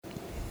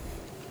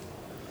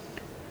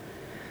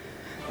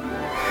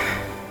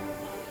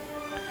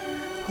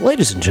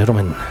Ladies and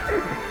gentlemen,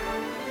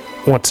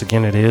 once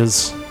again it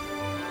is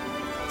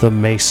the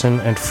Mason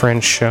and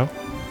Friends Show,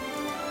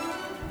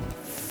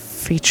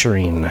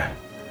 featuring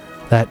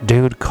that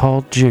dude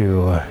called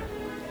Jew,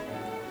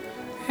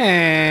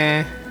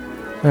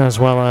 as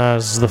well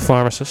as the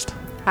pharmacist.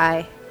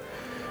 Hi.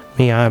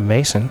 Me, I'm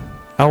Mason.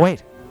 Oh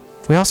wait,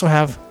 we also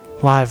have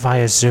live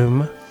via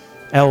Zoom,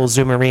 El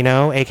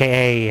Zoomerino,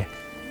 aka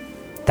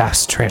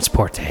Das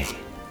Transporte.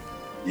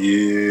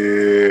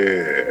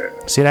 Yeah.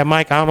 See that,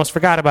 Mike? I almost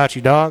forgot about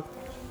you, dog.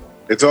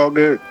 It's all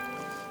good.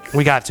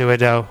 We got to it,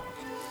 though.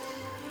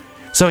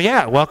 So,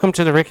 yeah, welcome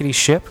to the Rickety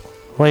Ship,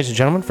 ladies and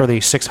gentlemen, for the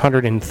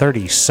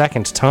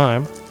 632nd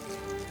time.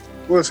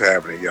 What's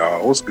happening,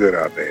 y'all? What's good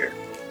out there?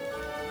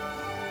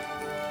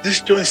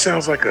 This joint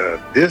sounds like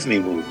a Disney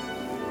movie.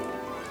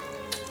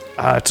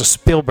 It's a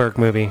Spielberg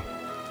movie.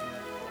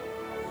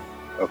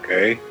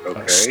 Okay.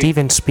 A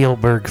Steven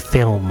Spielberg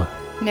film.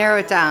 Narrow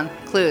it down.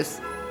 Clues.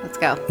 Let's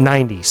go.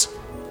 90s.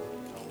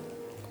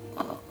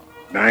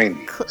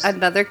 90s.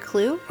 Another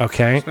clue?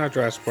 Okay. It's not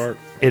Jurassic Park.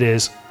 It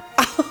is.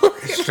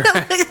 Look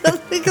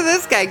at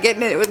this guy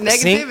getting it with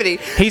negativity.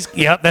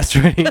 See? Yep, that's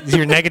right.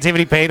 Your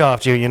negativity paid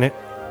off, Jew Unit.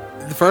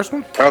 The first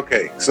one?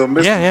 Okay, so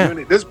Mr. Yeah.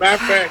 Unit, matter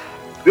of fact,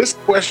 this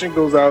question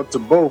goes out to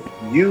both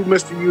you,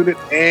 Mr. Unit,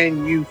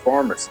 and you,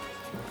 pharmacist.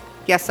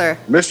 Yes, sir.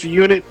 Mr.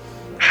 Unit,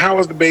 how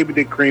is the baby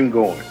dick cream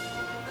going?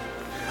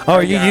 Oh,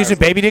 are you using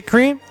baby dick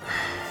cream?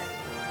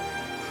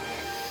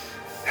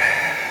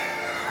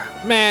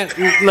 Man,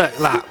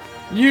 look,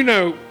 you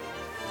know,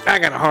 I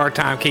got a hard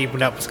time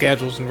keeping up with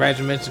schedules and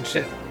regimens and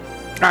shit.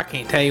 I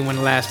can't tell you when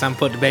the last time I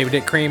put the baby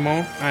dick cream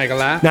on. I ain't gonna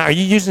lie. Now, are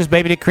you using this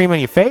baby dick cream on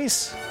your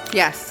face?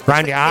 Yes.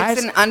 Around your eyes?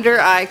 It's an under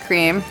eye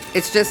cream.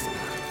 It's just.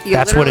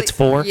 That's what it's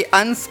for? You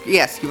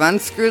yes, you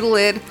unscrew the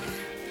lid.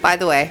 By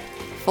the way,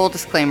 full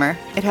disclaimer,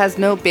 it has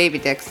no baby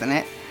dicks in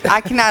it.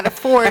 I cannot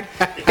afford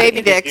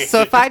baby dicks,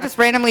 so if I just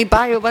randomly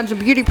buy you a bunch of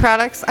beauty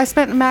products, I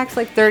spent max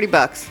like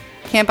 $30.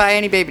 Can't buy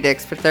any baby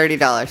dicks for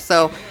 $30.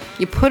 So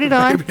you put it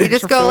on, you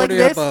just go like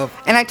this.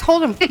 And I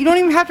told him, you don't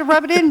even have to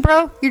rub it in,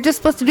 bro. You're just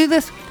supposed to do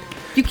this.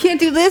 You can't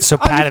do this. So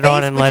pat it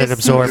on and let it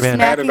absorb in.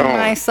 Smacking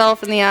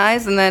myself in the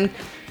eyes, and then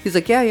he's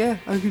like, yeah,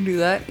 I can do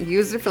that. He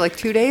used it for like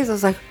 2 days. I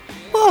was like,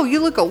 whoa, you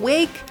look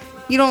awake.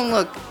 You don't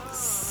look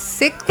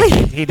sickly.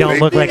 He don't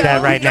look like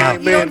that right now.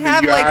 You don't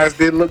have your like, eyes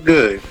didn't look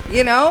good.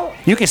 You know?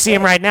 You can see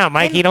him right now,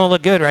 Mike. He don't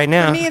look good right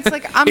now. For me, it's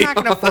like, I'm not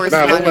going to force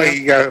No, it look on like you.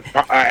 he got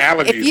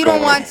allergies. If you don't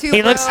going want on. to,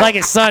 He looks bro, like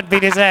his son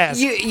beat his ass.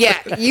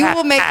 you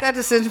will make that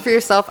decision for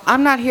yourself.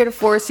 I'm not here to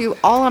force you.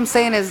 All I'm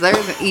saying is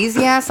there's an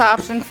easy ass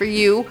option for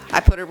you. I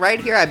put it right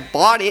here. I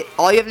bought it.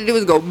 All you have to do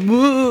is go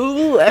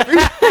moo every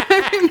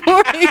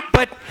morning.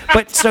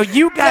 But so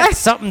you got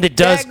something that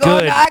does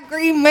good. Eye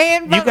cream,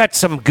 man. You got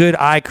some good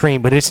eye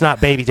cream, but it's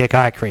not baby dick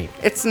eye cream.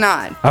 It's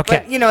not. Okay.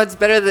 But, you know, it's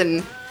better than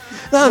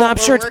No, what I'm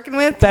sure we're it's working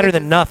with. better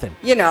than nothing.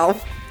 You know,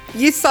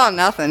 you saw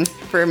nothing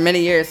for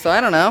many years, so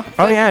I don't know.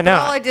 Oh, yeah, no.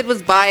 All I did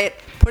was buy it,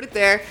 put it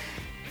there,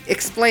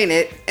 explain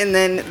it, and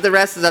then the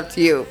rest is up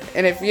to you.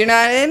 And if you're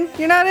not in,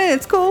 you're not in.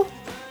 It's cool.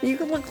 You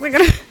can look like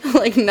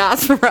like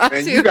Nosferatu.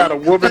 And you got a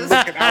woman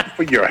looking out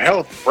for your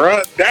health,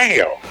 bruh.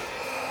 Damn.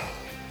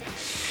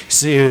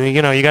 See,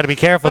 you know, you got to be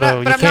careful,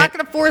 though. But I'm not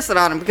going to force it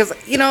on him because,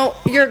 you know,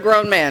 you're a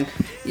grown man.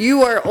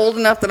 You are old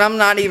enough that I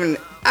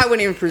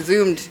wouldn't even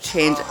presume to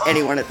change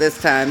anyone at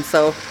this time.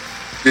 So,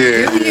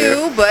 Yeah. do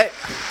you, but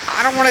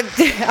I don't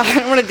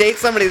want to date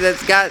somebody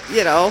that's got,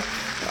 you know,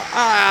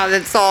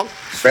 that's all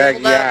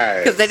Baggy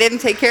eyes. because they didn't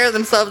take care of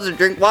themselves or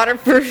drink water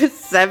for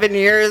 7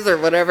 years or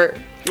whatever.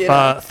 You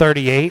know?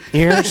 38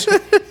 years,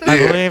 I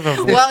believe.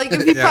 Well,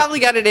 he probably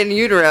got it in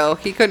utero.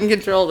 He couldn't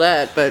control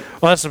that, but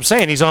Well, that's what I'm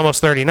saying. He's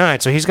almost 39,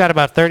 so he's got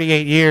about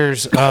 38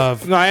 years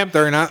of... No, I am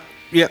 39.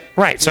 Yep.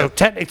 Right, so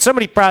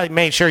somebody probably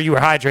made sure you were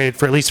hydrated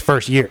for at least the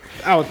first year.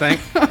 I would think.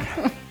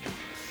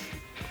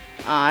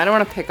 I don't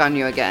want to pick on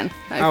you again.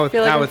 I would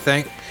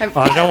think.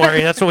 Don't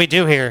worry, that's what we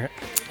do here.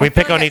 We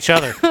pick on each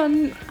other.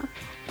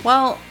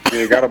 Well,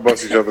 Yeah, gotta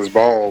bust each other's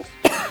balls.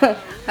 I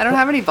don't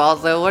have any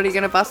balls, though. What are you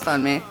going to bust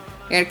on me?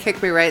 You're going to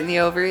kick me right in the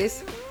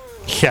ovaries?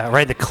 Yeah,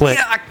 right in the clit.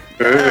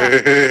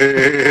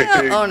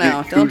 Oh,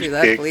 no. Don't do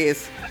that, Kick.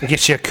 please.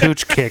 Get you a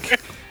cooch kick.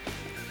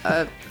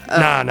 No.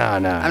 I'm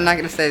not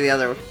going to say the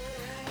other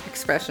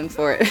expression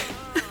for it.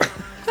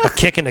 A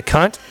kick in the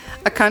cunt?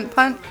 A cunt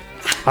punt?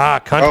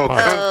 Cunt Oh,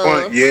 punch. cunt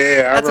punt.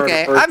 Yeah, I That's remember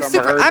okay. the first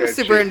time I heard I'm that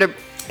super shit.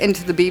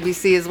 into the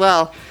BBC as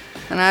well.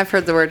 And I've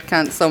heard the word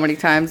cunt so many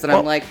times that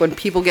I'm like, when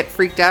people get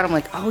freaked out, I'm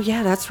like, oh,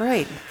 yeah, that's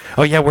right.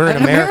 Oh, yeah, we're in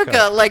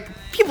America. Like,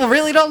 people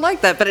really don't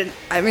like that. But, in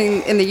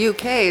the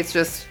UK, it's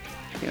just,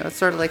 you know, it's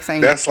sort of like saying...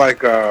 That's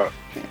like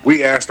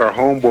we asked our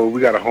homeboy.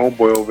 We got a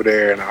homeboy over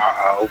there in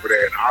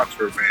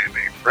Oxford, man,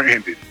 named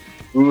Brandon.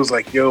 We was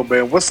like, yo,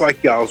 man, what's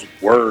like y'all's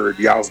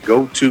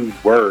go-to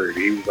word?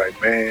 He was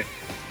like, man,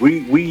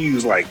 we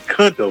use like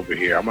cunt over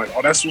here. I'm like,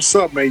 oh, that's what's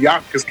up, man.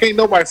 Y'all, because can't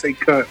nobody say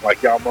cunt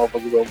like y'all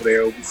motherfuckers over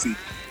there overseas.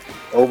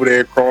 Over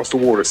there across the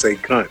water say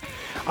cunt.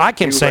 I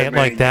can say it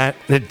like that.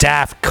 The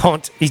daft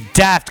cunt. He's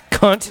daft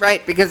cunt.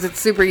 Right, because it's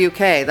super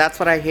UK. That's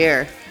what I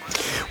hear.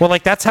 Well,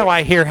 like that's how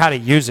I hear how to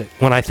use it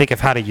when I think of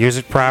how to use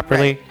it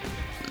properly.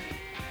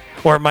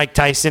 Right. Or Mike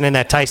Tyson in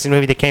that Tyson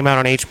movie that came out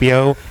on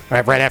HBO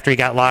right after he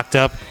got locked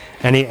up,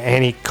 and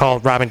he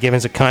called Robin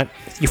Givens a cunt.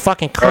 You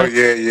fucking cunt.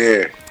 Oh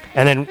yeah.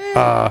 And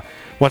then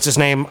what's his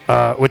name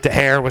with the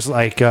hair was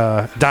like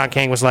Don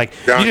King was like,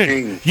 Don you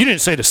King. didn't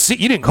say the C,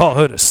 you didn't call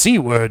her the C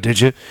word,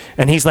 did you?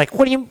 And he's like,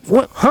 what,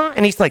 huh?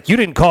 And he's like, you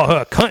didn't call her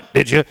a cunt,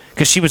 did you?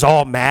 Because she was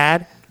all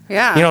mad.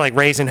 Yeah. You know, like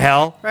raising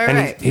hell. Right, and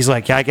right. he's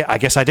like, yeah, I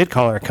guess I did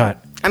call her a cunt.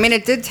 I mean,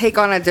 it did take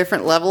on a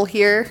different level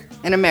here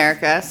in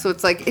America. So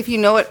it's like, if you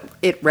know what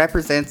it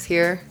represents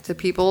here to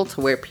people,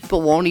 to where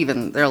people won't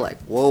even, they're like,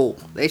 whoa,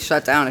 they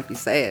shut down if you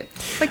say it.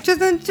 Like,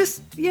 just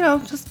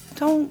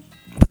don't.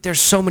 But there's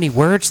so many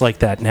words like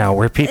that now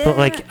where people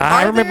like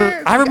I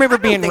remember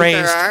don't being think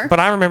there raised, are. but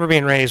I remember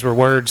being raised where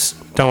words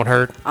don't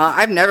hurt.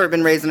 I've never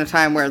been raised in a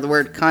time where the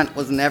word cunt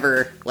was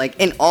never, like,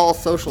 in all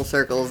social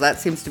circles. That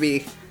seems to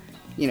be,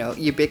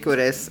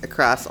 ubiquitous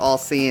across all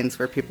scenes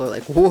where people are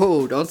like,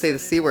 whoa, don't say the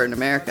C word in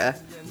America.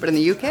 But in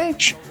the UK,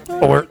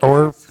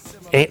 Or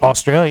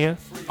Australia,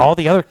 all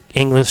the other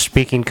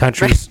English-speaking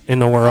countries in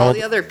the all world,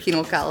 the other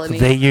penal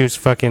colonies. they use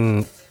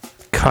fucking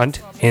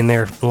cunt in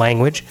their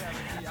language.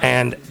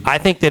 And I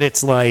think that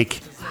it's like,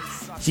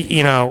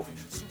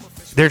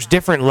 there's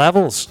different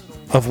levels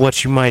of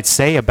what you might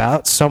say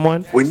about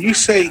someone. When you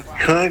say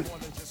cunt,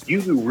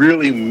 you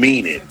really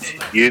mean it.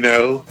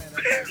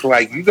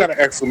 Like you got an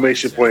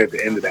exclamation point at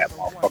the end of that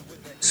motherfucker.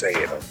 Say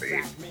it over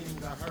here.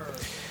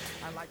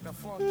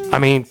 I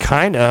mean,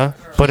 kinda,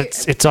 but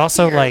it's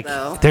also Here, like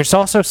though. there's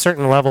also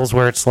certain levels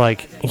where it's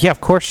like, yeah,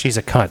 of course she's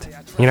a cunt.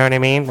 You know what I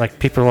mean? Like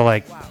people are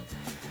like,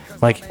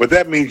 But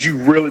that means you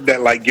really that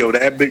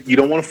bitch, you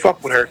don't want to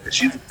fuck with her because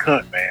she's a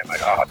cunt, man.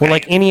 Like, oh, well, damn.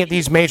 like any of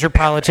these major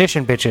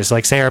politician bitches,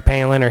 like Sarah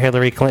Palin or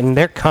Hillary Clinton,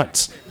 they're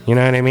cunts. You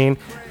know what I mean?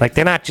 Like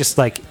they're not just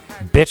like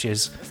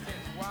bitches,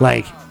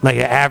 like an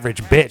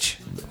average bitch,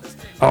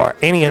 or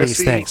any of Yeah, these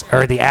see, things,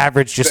 or the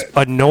average just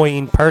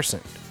annoying person.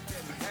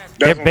 That's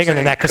they're what I'm bigger than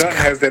saying. that, 'cause cunt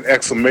has that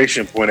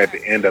exclamation point at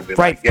the end of it.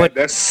 Right, Like, yeah, but-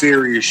 that's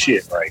serious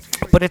shit, right?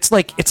 But it's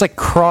like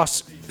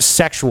cross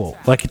sexual.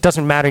 Like it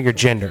doesn't matter your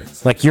gender.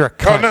 Like you're a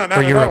cunt no, not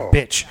or at you're a all.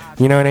 bitch.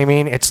 You know what I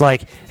mean? It's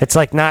like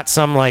not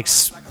some like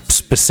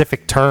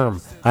specific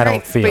term. I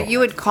don't feel. But you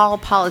would call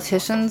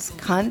politicians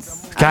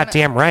cunts? I don't know.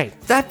 Goddamn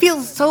right. That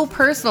feels so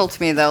personal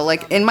to me, though.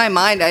 Like, in my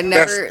mind, I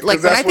never, That's, like,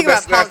 'cause when that's I think what- about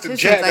that's the politicians,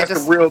 jet, I that's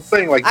just, the real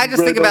thing. Like, I you just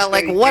really think about, don't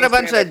like, say- what a you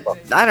bunch can't of, stand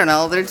that I don't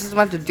know, they're just a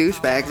bunch of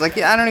douchebags. Like,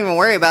 I don't even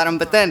worry about them,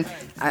 but then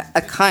a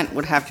cunt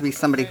would have to be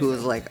somebody who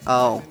was like,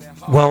 oh,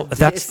 Well,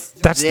 that's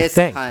the this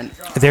thing.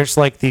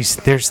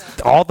 cunt. There's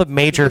all the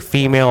major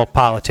female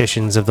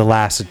politicians of the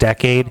last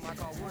decade,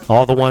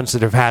 all the ones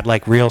that have had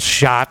like real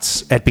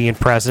shots at being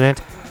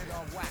president.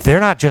 They're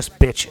not just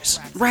bitches.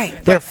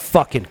 right. They're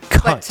fucking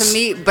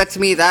cunts. But to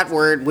me, that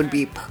word would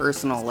be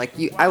personal. Like,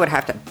 I would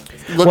have to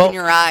look in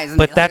your eyes and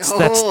but be like,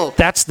 oh,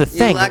 that's the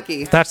you're thing.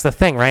 lucky. That's the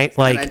thing, right?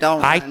 Like I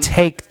don't I run.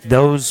 take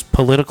those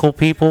political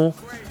people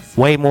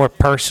way more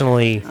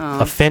personally Oh.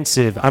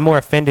 offensive. I'm more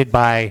offended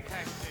by,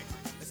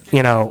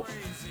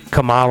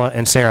 Kamala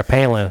and Sarah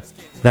Palin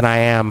than I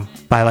am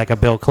by like a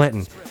Bill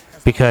Clinton,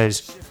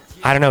 because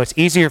I don't know. It's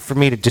easier for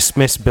me to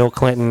dismiss Bill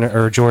Clinton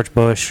or George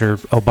Bush or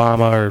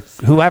Obama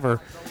or whoever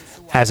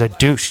as a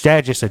douche.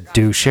 They're just a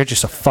douche. They're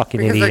just a fucking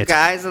Because they're idiot.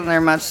 guys and they're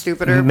much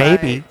stupider.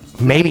 Maybe,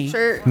 by maybe,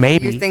 nature?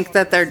 maybe. You think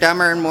that they're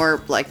dumber and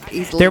more like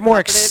easily. They're more puppeted?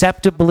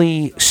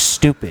 acceptably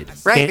stupid,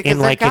 Right, because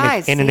they're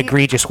guys, in an see?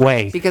 egregious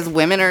way. Because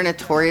women are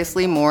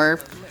notoriously more.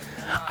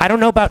 I don't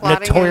know about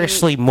plotting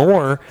notoriously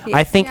more.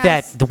 I think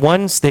Yes. that the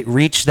ones that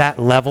reach that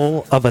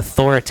level of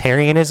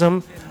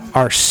authoritarianism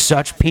are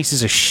such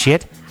pieces of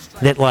shit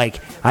that like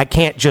I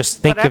can't just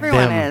think But of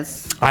everyone them.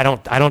 is. I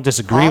don't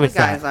disagree All the with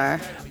guys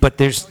that. are. But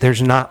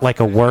there's not like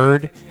a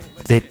word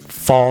that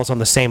falls on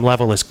the same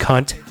level as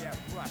cunt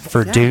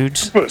for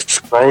dudes.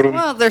 Scrotum.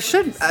 Well, there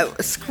should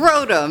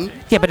scrotum.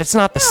 Yeah, but it's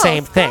not the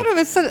same thing. Scrotum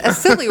is a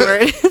silly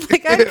word.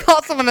 Like, I'd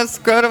call someone a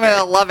scrotum in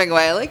a loving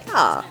way. Like,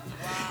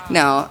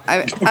 no,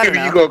 I don't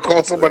know. You gonna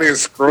call somebody a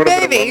scrotum?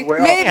 in a Maybe, loving way?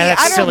 maybe. Yeah,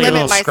 that's I don't silly limit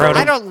little myself. scrotum.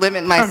 I don't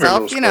limit a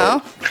myself. little You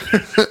know,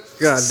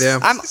 God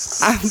damn. I'm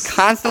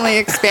constantly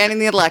expanding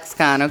the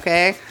lexicon.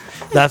 Okay.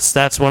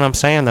 That's what I'm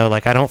saying though.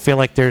 Like I don't feel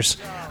like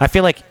I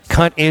feel like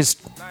cunt is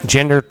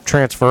gender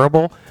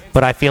transferable,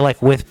 but I feel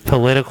like with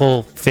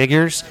political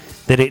figures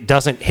that it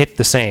doesn't hit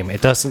the same.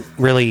 It doesn't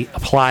really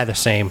apply the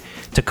same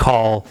to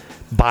call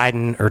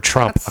Biden or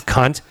Trump a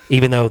cunt,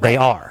 even though they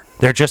are.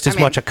 They're just as I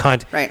mean, much a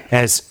cunt right.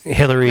 as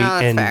Hillary No,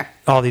 that's and fair.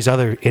 all these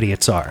other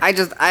idiots are. I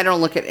don't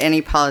look at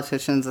any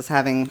politicians as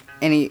having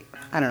any.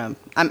 I don't know.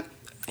 I'm.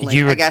 Like,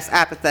 You I were- guess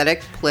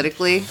apathetic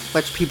politically,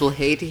 which people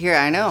hate to hear.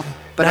 I know,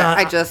 but No,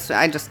 I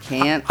just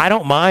can't. I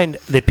don't mind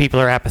that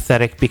people are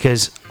apathetic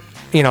because,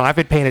 I've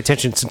been paying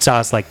attention since I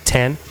was like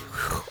 10,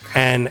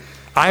 and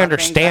I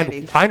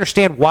anxiety.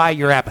 understand why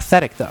you're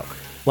apathetic though.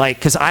 Like,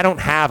 because I don't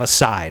have a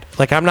side.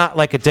 Like, I'm not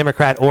like a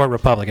Democrat or a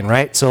Republican,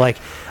 right? So, like,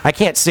 I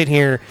can't sit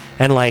here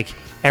and, like,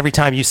 every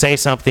time you say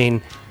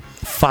something,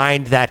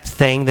 find that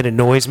thing that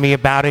annoys me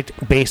about it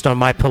based on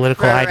my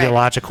political Right.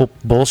 ideological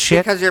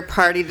bullshit. Because your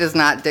party does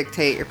not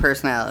dictate your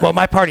personality. Well,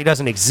 my party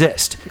doesn't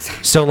exist.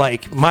 So,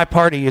 like, my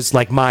party is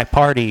like my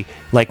party.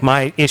 Like,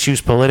 my issues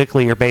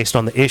politically are based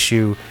on the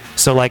issue.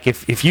 So, like,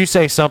 if you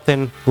say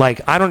something, like,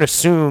 I don't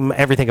assume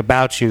everything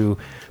about you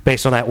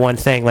based on that one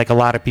thing like a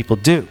lot of people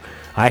do.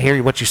 I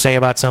hear what you say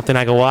about something.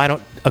 I go, well, I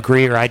don't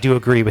agree, or I do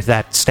agree with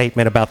that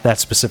statement about that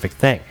specific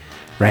thing.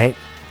 Right?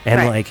 And,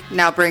 Right. like...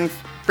 Now bring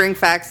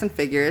facts and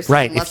figures.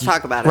 Right. And let's if you-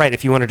 talk about it. Right.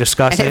 If you want to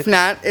discuss And it. if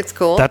not, it's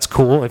cool. That's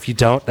cool. If you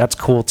don't, that's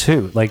cool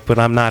too. Like, but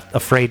I'm not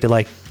afraid to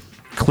like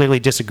clearly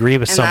disagree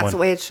with and someone. that's the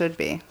way it should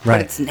be. Right.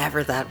 But it's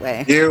never that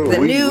way. Yeah, The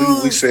we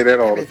news, say that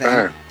all everything. the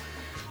time.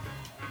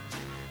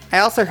 I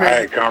also I heard.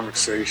 had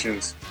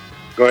conversations.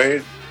 Go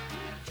ahead.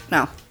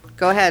 No,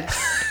 go ahead.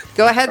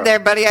 Go ahead there,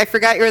 buddy. I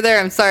forgot you were there.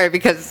 I'm sorry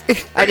because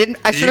I didn't.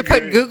 I should have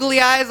put good? googly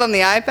eyes on the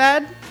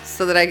iPad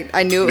so that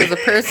I knew it was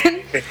a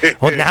person.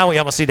 Well, now we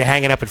almost need to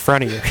hang it up in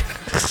front of you.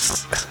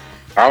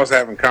 I was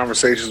having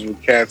conversations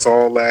with cats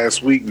all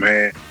last week,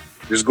 man.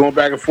 Just going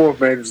back and forth,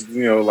 man. Just,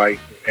 like,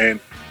 and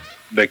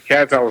the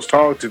cats I was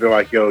talking to, they're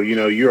like, yo,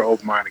 you're an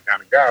open-minded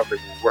kind of guy. I was like,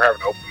 well, we're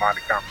having an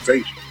open-minded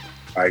conversation.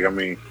 Like, I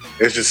mean,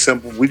 it's just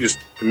simple. We just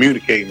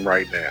communicating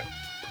right now.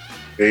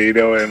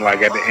 And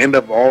like at the end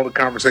of all the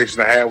conversations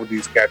I had with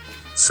these cats,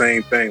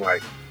 same thing.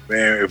 Like,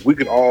 man, if we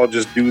could all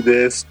just do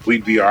this,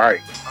 we'd be all right.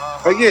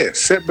 But yeah,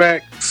 sit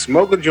back,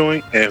 smoke a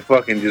joint, and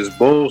fucking just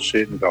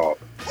bullshit and talk.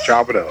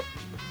 Chop it up.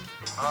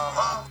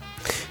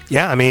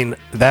 Yeah, I mean,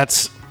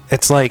 it's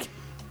like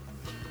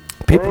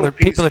people World are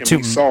peace can too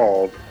be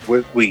solved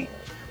with weed.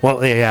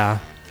 well, yeah,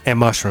 and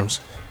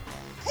mushrooms.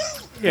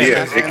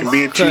 Yeah, it can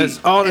be Because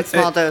achieved. all In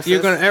small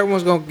doses.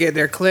 everyone's gonna get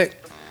their clique,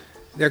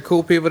 their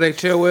cool people they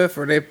chill with,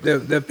 or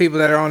the people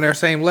that are on their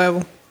same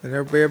level, and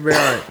they'll be all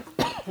right.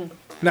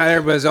 Not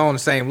everybody's on the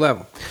same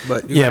level,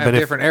 but you Yeah, have but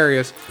if- different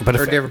areas but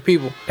or if- different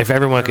people. If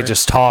everyone could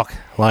just talk,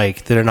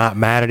 like they're not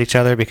mad at each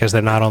other because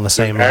they're not on the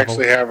same level,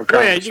 Actually have a Yeah,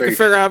 conversation. you can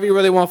figure out if you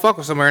really want to fuck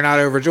with somebody or not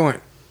over a joint.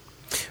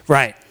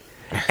 right?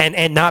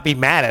 And not be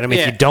mad at them if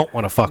Yeah. you don't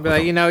want to fuck Be with like,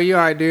 them. you know, you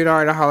all right, dude. All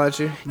right, I'll holler at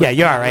you. Yeah,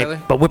 you're all right, Really?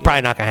 but we're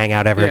probably not gonna hang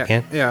out ever Yeah,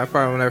 again. yeah, I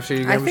probably won't ever see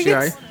you I again. But think you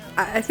all it's.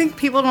 right. I think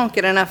people don't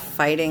get enough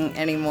fighting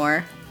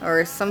anymore,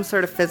 or some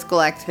sort of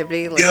physical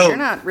activity. Like Yo, you're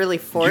not really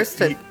forced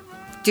to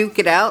duke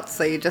it out.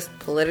 So you just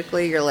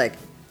politically, you're like,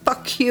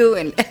 fuck you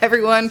and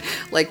everyone.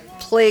 Like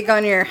plague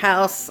on your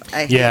house.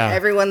 I hate Yeah.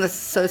 everyone that's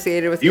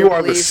associated with You your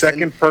are the beliefs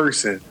second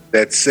person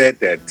that said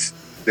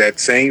that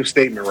same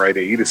statement right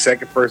there. You the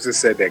second person that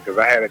said that because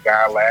I had a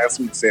guy last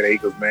week say that. He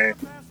goes, man,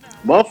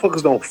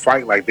 motherfuckers don't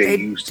fight like they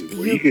used to.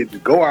 Where you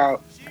could go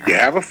out, you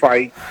have a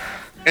fight,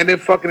 and then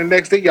fucking the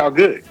next day y'all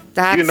good.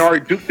 That's- You done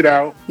already duked it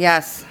out.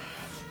 Yes.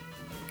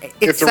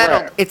 It's a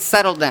settled. wrap. It's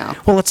settled now.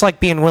 Well, it's like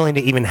being willing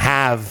to even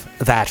have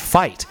that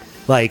fight.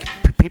 Like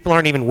people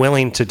aren't even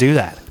willing to do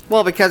that.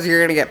 Well, because you're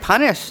gonna get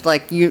punished.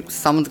 Like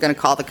someone's gonna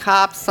call the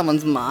cops.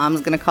 Someone's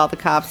mom's gonna call the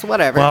cops.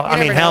 Whatever. Well, You I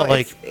mean, never hell, know.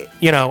 like,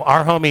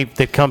 our homie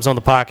that comes on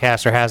the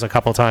podcast or has a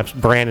couple times,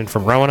 Brandon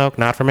from Roanoke,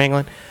 not from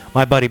England.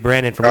 My buddy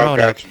Brandon from Oh,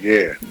 Roanoke. gotcha.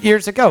 Yeah.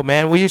 Years ago,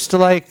 man, we used to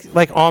like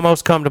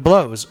almost come to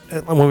blows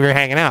when we were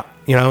hanging out.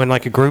 In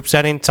like a group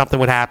setting, something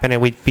would happen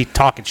and we'd be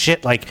talking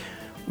shit, like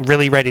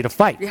really ready to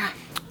fight. Yeah.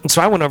 And so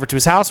I went over to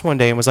his house one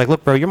day and was like,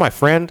 "Look, bro, you're my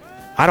friend.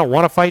 I don't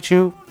want to fight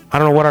you. I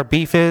don't know what our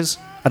beef is.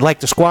 I'd like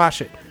to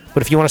squash it.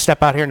 But if you want to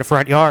step out here in the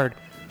front yard,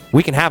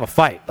 we can have a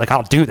fight. Like,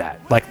 I'll do that.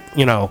 Like,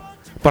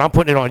 but I'm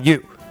putting it on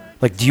you.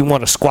 Like, do you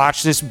want to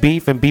squash this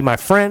beef and be my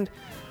friend?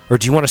 Or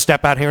do you want to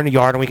step out here in the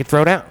yard and we can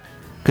throw down?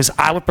 Because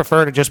I would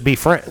prefer to just be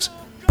friends.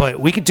 But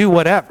we could do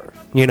whatever,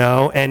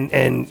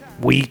 and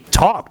we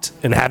talked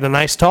and had a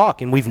nice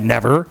talk. And we've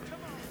never,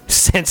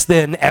 since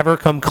then, ever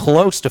come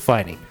close to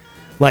fighting.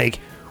 Like,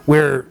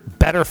 we're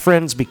better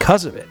friends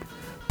because of it.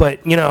 But,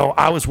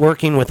 I was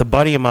working with a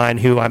buddy of mine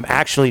who I'm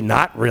actually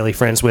not really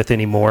friends with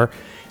anymore.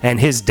 And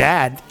his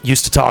dad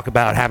used to talk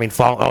about having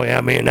fallen. Oh, yeah,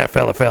 me and that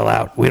fella fell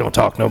out. We don't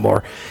talk no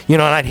more. And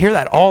I'd hear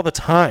that all the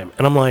time.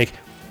 And I'm like,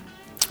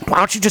 why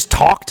don't you just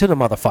talk to the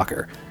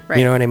motherfucker? Right.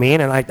 You know what I mean?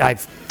 And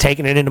I've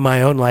taken it into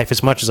my own life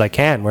as much as I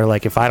can, where,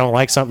 like, if I don't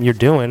like something you're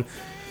doing,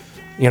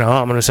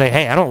 I'm going to say,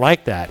 hey, I don't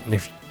like that. And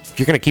if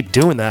you're going to keep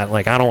doing that,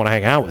 like, I don't want to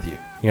hang out with you,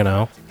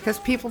 Because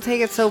people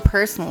take it so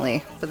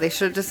personally, but they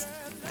should just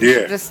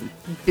Yeah.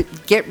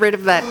 get rid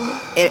of that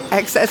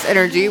excess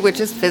energy, which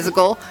is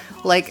physical.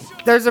 Like,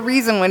 there's a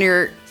reason when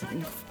you're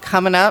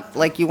coming up,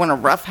 like, you want a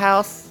rough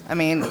house. I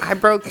mean, I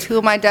broke 2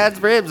 of my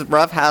dad's ribs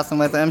rough housing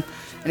with him,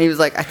 and he was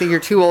like, I think you're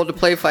too old to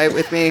play fight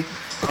with me.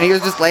 And he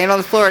was just laying on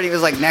the floor, and he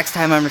was like, next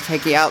time I'm going to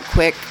take you out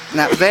quick. And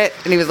that was it.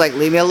 And he was like,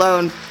 leave me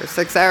alone. For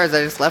 6 hours,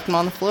 I just left him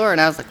on the floor, and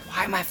I was like,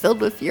 why am I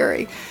filled with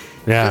fury?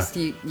 Yeah. Just,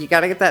 you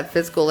got to get that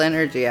physical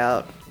energy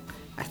out.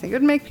 I think it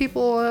would make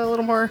people a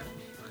little more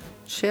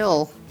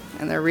chill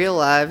in their real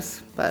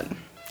lives, but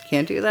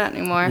can't do that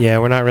anymore. Yeah,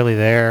 we're not really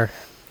there.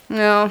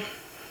 No.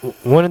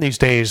 One of these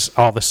days,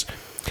 all this,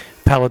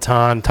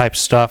 Peloton type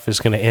stuff is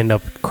going to end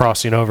up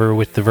crossing over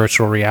with the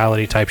virtual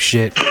reality type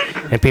shit,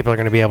 and people are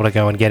going to be able to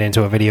go and get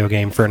into a video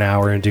game for an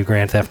hour and do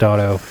Grand Theft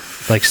Auto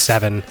like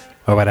 7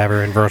 or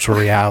whatever in virtual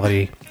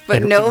reality. But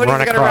and nobody's run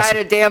going to across-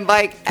 ride a damn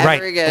bike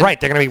ever again. Right,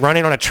 they're going to be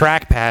running on a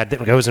trackpad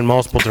that goes in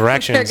multiple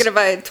directions. They're going to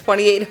buy a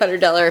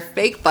 $2,800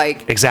 fake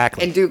bike.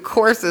 Exactly. And do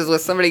courses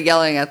with somebody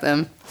yelling at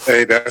them.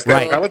 Hey, that's that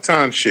Right.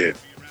 Peloton shit.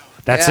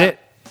 That's Yeah. it.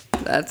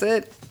 That's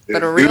it. But a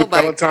Do real the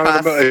bike Peloton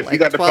costs if like you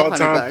got the $1,200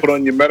 Peloton, put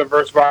on your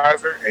metaverse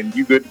visor, and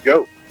you good to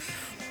go.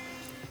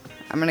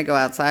 I'm going to go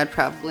outside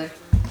probably.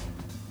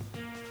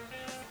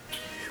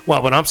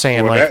 Well, what I'm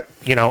saying, Well,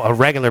 like, a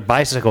regular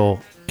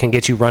bicycle can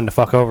get you run the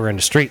fuck over in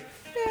the street.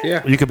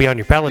 Yeah. You could be on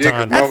your Peloton. Yeah,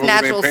 'cause That's Motherfuckers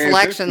natural ain't paying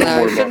selection, attention though. no You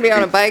more shouldn't be on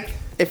a about bike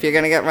if you're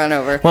going to get run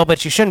over. Well,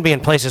 but you shouldn't be in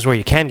places where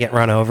you can get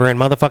run over, and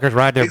motherfuckers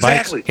ride their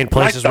Exactly. bikes in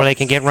places Like where the they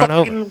can get run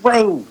over. fucking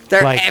road.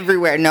 They're like-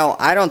 everywhere. No,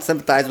 I don't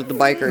sympathize with the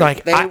bikers.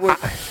 Like, They I've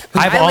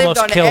I lived almost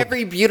on killed.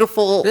 every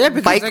beautiful Yeah,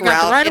 because bike they got the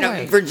route right in of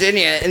way.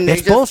 Virginia, and they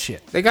It's just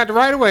bullshit. They got the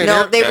right of way.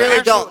 No, They're- they really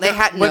they're don't. They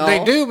had But they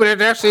no. do, but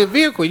it's actually a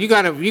vehicle. You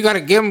gotta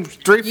give them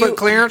 3 You- foot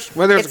clearance,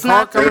 whether it's it's a car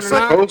not coming They're or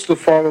not. supposed to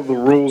follow the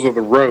rules of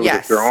the road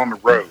Yes. if they're on the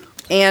road.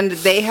 And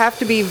they have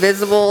to be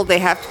visible. They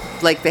have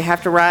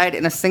to ride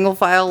in a single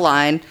file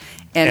line,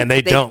 And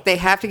they don't. They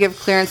have to give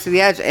clearance to the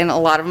edge, and a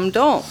lot of them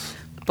don't.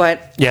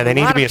 But Yeah, they a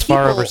need to lot be of as far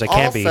people over as they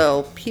can be.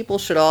 Also, people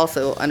should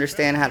also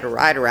understand how to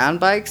ride around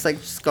bikes.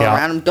 Like, just go Yeah.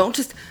 around them. Don't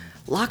just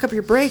lock up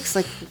your brakes.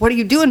 Like, what are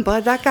you doing,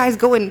 bud? That guy's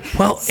going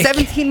Well,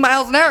 17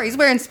 miles an hour. He's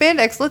wearing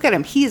spandex. Look at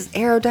him. He's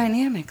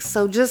aerodynamic.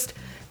 So just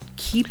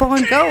keep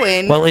on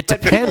going. Well, it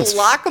But depends.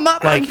 People lock them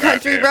up on Like,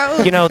 country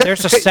roads.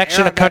 There's a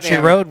section of country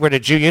Aerodynamic. road where the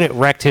Jew unit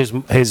wrecked his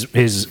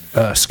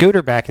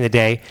scooter back in the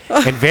day,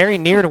 and very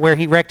near to where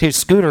he wrecked his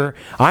scooter,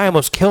 I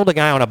almost killed a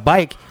guy on a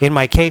bike in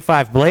my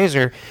K5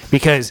 Blazer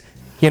because,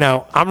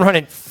 I'm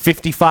running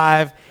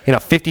 55 in a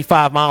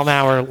 55 mile an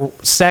hour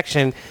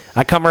section.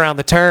 I come around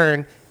the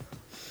turn,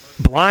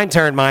 blind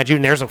turn, mind you,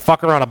 and there's a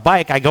fucker on a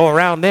bike. I go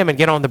around them and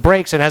get on the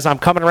brakes, and as I'm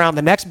coming around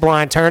the next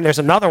blind turn, there's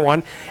another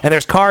one, and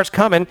there's cars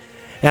coming,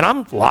 and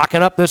I'm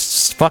locking up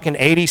this fucking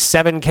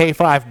 87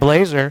 K5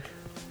 Blazer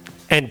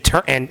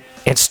and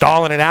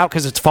installing it out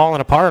because it's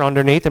falling apart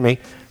underneath of me.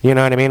 You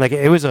know what I mean? Like,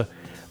 it was a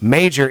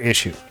major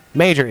issue.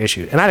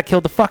 And I'd have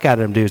killed the fuck out of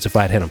them dudes if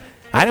I'd hit them.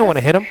 I didn't want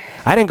to hit them.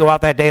 I didn't go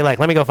out that day like,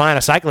 let me go find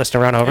a cyclist to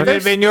run over. It would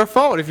have been your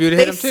fault if you'd hit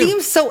They them too.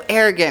 seem so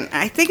arrogant.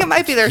 I think it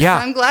might be their Yeah.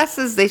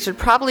 sunglasses. They should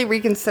probably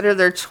reconsider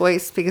their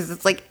choice because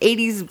it's like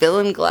 80s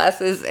villain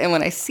glasses. And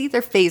when I see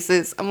their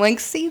faces, I'm like,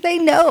 see, they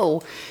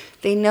know.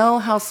 They know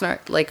how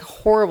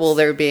horrible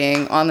they're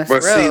being on this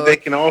But road. see, they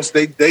can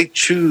also they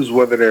choose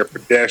whether they're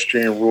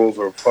pedestrian rules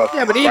or fucking.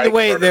 Yeah, but either bike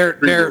way, or they're-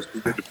 free rules,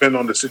 'cause they depend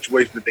on the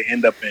situation that they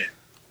end up in.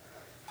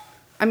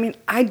 I mean,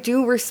 I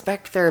do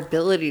respect their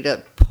ability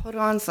to put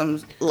on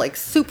some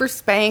super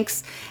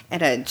Spanx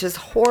and just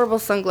horrible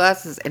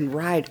sunglasses and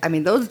ride. I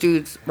mean, those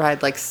dudes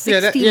ride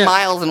 60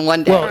 miles in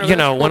one day.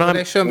 Well, when I'm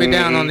they shouldn't be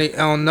down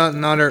on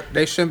nothing under.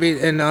 They shouldn't be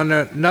in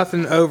under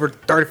nothing over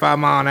 35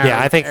 mile an hour.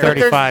 Yeah, I think But there's-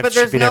 35 but should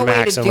there's be their no way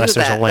max to do unless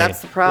there's a that. lane. That's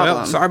the problem.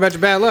 Well, sorry about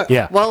your bad luck.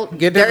 Yeah. Well,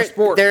 Get different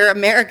sport. they're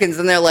Americans,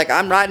 and they're like,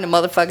 I'm riding a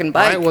motherfucking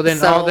bike. Right, well then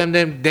so- all them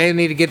they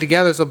need to get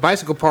together as a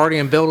bicycle party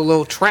and build a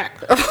little track.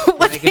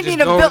 What They they can need just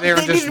to go over build? there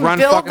They and need just to run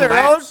build fucking their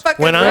own laps.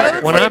 fucking When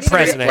roads? I'm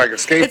president, Like a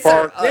skate It's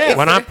park.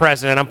 when I'm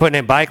president, I'm putting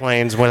in bike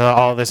lanes with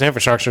all this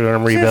infrastructure that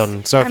I'm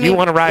rebuilding. So if you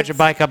want to ride your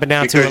bike up and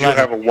down Because you have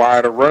 211, a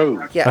wider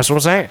road. Yeah, that's what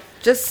I'm saying.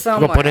 just We'll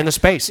somewhere. put in the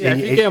space. Yeah,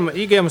 And if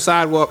you give them a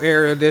sidewalk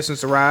area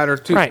distance to ride or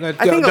two, Right. I think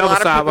a double lot of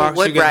people sidewalks,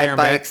 would you get there ride and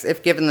back. bikes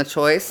if given the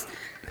choice.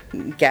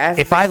 Gas.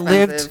 If is I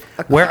lived expensive.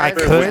 A where car I is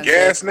could- With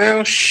expensive. gas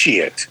now,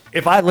 shit.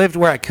 If I lived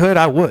where I could,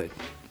 I would.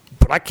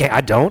 But I can't.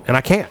 I don't, and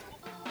I can't.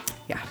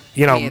 Yeah.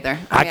 You know, me either.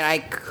 I- I mean, I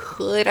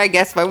could, I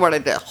guess, if I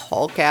wanted to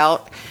Hulk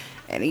out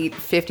and eat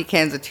 50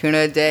 cans of tuna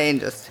a day and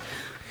just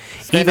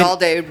spend Even- all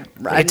day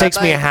riding It takes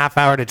my me a bike. half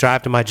hour to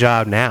drive to my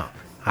job now.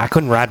 I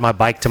couldn't ride my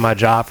bike to my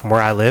job from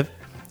where I live.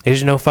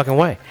 There's no fucking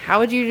way. How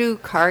would you do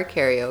car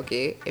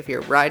karaoke if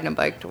you're riding a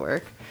bike to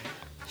work?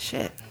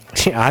 Shit.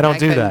 I don't I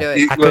do couldn't that. do it.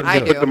 You, I look, couldn't you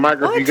do put it. the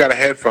microphone. What? You got a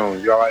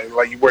headphone. You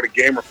like you wear the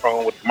gamer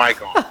phone with the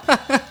mic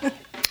on,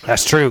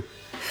 That's true.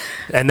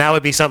 And that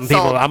would be something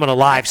people. Sold. I'm going to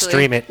live Actually-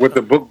 stream it. with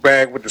the book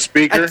bag with the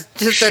speaker.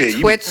 Just Shit, a you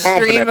be Twitch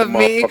pumping stream at the of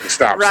me motherfucking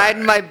stop riding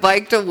sign. my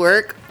bike to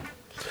work.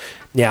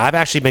 Yeah, I've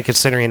actually been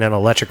considering an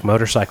electric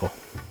motorcycle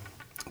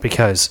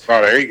because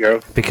Oh, there you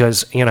go.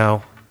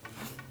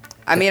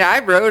 I mean, I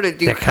rode a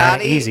kinda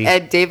Ducati easy.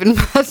 at Dave and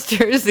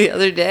Buster's the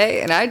other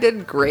day, and I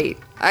did great.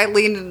 I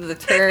leaned into the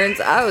turns.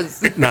 I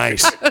was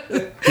nice.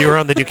 You were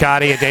on the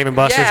Ducati at Dave &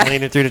 Buster's Yeah.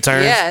 leaning through the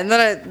turns. yeah, and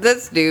then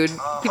this dude,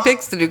 he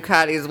picks the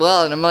Ducati as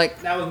well, and I'm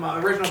like, That was my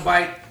original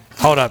bike.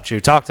 Hold up, Jew.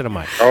 Talk to the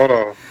mic. Hold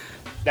on.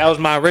 That was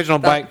my original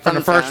bike from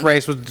the thumbs first down.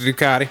 race with the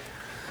Ducati.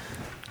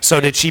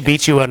 So did she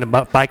beat you on the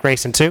bike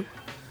racing too?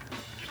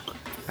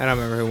 I don't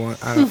remember who won.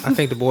 I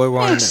think the boy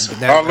won.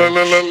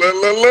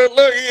 Oh,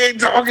 look, he ain't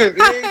talking.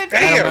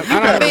 Damn,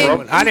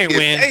 I didn't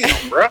win.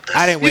 Damn, bro.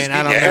 I didn't win.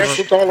 I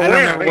don't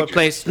remember what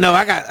place. No,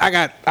 I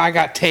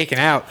got taken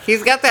out.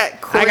 He's got that.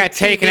 I got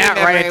taken out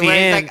right at the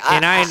end,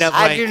 and I ended up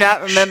like I do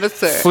not remember,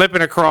 sir.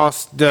 flipping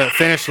across the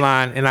finish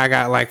line, and I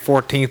got like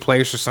 14th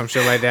place or some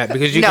shit like that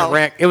because you No. could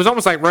wreck. It was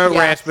almost like road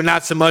rash, but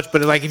not so much.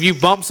 But like if you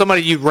bump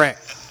somebody, you'd wreck.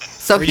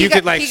 So Or he you got,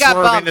 could, like, he got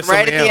swerve bumped into right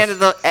at somebody the end of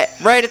the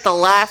right at the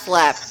last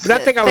lap. But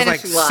I think I was like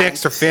finishing line.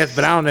 6th or 5th,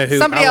 but I don't know who.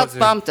 Somebody I else wasn't-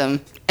 bumped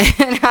him,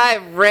 and I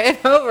ran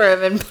over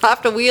him and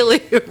popped a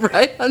wheelie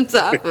right on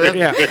top of him.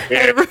 Yeah.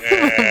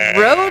 And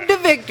rode to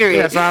victory.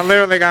 Yeah, so I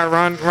literally got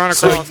run across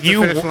So the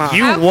finish line.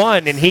 you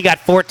won, and he got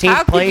 14th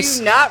How could place.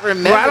 you not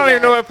remember? Well, I don't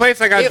even that? know what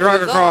place I got It drug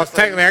was across. awesome.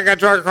 Technically, I got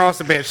drug across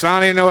the bitch, so I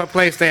don't even know what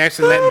place they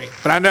actually let me.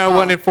 But I know I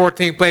wasn't in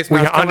 14th place. Were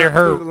when you I was coming under up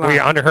her? through the line. Were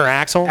you under her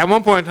axle? At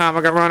one point in time,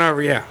 I got run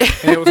over, yeah.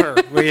 And it was her.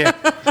 But yeah.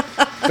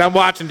 So I'm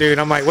watching, dude.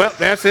 I'm like, well,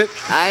 that's it.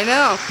 I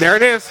know. There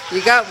it is.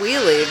 You got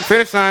wheelied.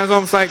 Finish line is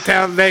almost like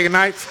Talladega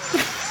Nights.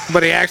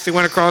 But he actually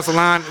went across the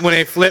line when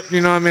they flipped,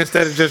 you know what I mean,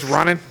 instead of just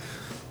running.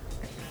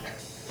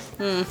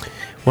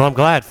 Well, I'm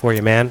glad for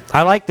you, man.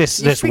 I like this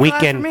You this should be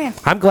glad weekend. for me.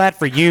 I'm glad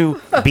for you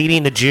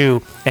beating the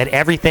Jew at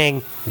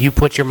everything you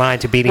put your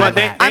mind to beating Well, him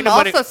they- at. I'm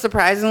nobody- also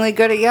surprisingly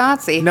good at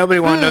Yahtzee. Nobody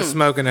wanted no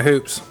smoke in the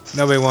hoops.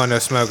 Nobody wanted no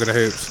smoke in the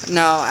hoops.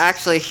 No,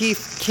 actually, he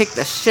kicked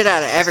the shit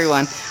out of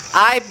everyone.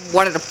 I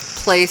wanted to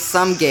play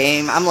some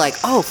game. I'm like,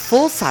 oh,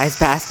 full-size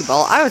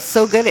basketball. I was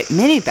so good at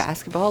mini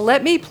basketball.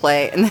 Let me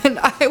play. And then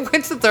I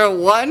went to throw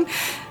one.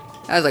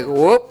 I was like,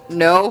 whoop,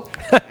 no.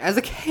 I was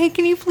like, hey,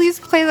 can you please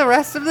play the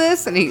rest of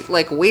this? And he,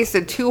 like,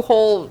 wasted 2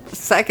 whole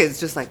seconds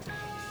just like,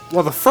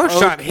 Well, the first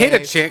shot hit a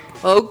Okay. chick.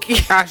 okay.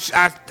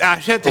 I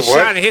hit the What?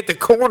 shot and hit the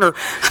corner,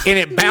 and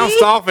it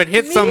bounced off and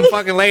hit some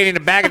fucking lady in the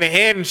back of the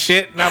head and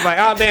shit. And I'm like,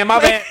 oh damn, my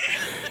bad.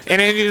 And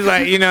then you was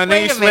like, you know, and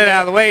then Wait you a slid minute.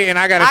 out of the way, and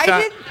I got a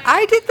shot.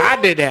 I did that.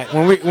 I did that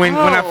when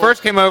I Oh.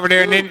 first came over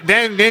there, and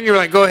then you were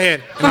like, go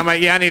ahead, and I'm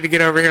like, yeah, I need to get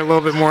over here a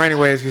little bit more,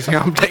 anyways, because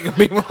I'm taking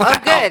people Oh,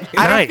 out. good.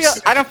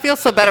 Nice. I don't feel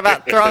so bad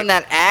about throwing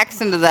that axe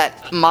into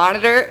that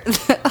monitor.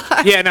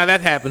 Yeah, no, that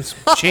happens.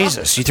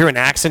 Jesus, you threw an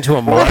axe into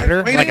a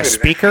monitor Wait like a minute,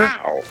 speaker.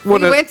 how? We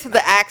Well, went to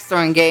the axe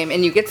throwing game,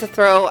 and you get to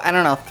throw, I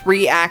don't know,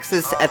 3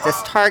 axes at this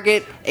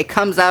target. It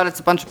comes out, it's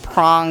a bunch of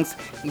prongs.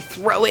 You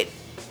throw it,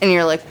 and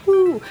you're like,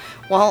 whoo.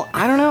 Well,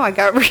 I don't know. I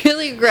got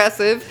really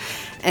aggressive,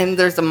 and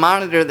there's a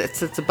monitor that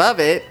sits above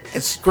it.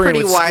 It's Screen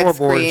pretty with wide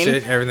scoreboard and screen,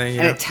 shit, everything,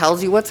 and yeah. it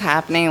tells you what's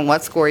happening and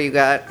what score you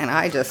got. And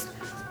I just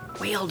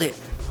wheeled it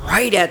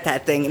right at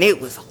that thing, and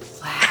it was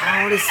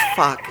loud as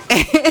fuck.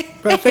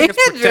 But I think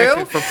it's Andrew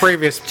protected for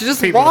previous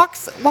just people.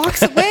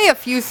 walks away a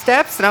few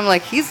steps, and I'm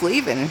like, he's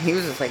leaving, and he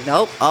was just like,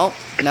 nope, oh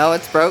no,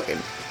 it's broken.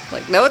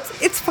 Like, no,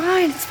 it's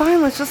fine,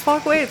 let's just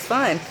walk away, it's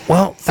fine.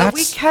 Well, So we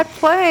that's kept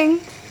playing.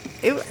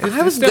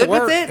 I was still good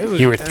worked. with it.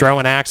 was- you were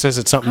throwing axes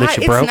at something that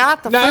you It's broke.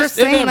 not the No, first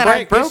it thing didn't that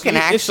break. I've broken,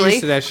 It's actually.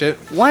 used to that shit.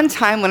 One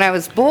time when I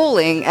was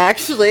bowling,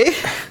 actually,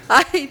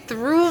 I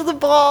threw the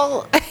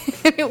ball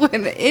and it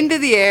went into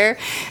the air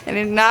and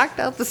it knocked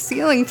out the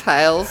ceiling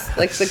tiles,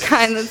 like the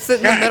kind that sit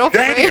in the middle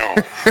frame.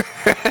 Damn.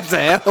 That's a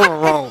hell of a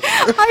roll.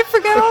 I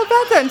forgot all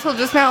about that until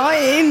just now.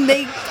 And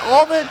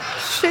all the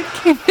shit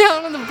came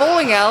down in the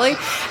bowling alley.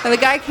 And the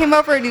guy came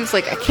over and he was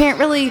like, I can't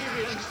really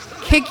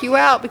kick you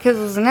out because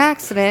it was an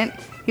accident.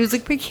 He was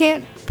like, we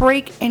can't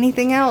break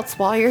anything else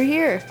while you're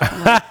here.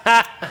 I'm like,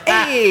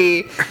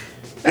 hey. All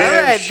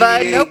Damn, right,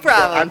 bud. shit. No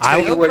problem. I'm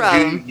telling you No what,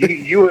 problem.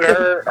 you and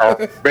her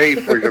are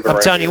made for each other.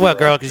 I'm telling you what,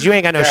 girl, because you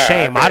ain't got no God,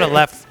 shame. I'd have man.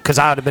 left because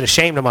I would have been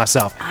ashamed of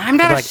myself. I'm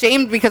not Like,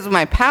 ashamed because of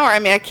my power. I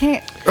mean, I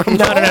can't. No.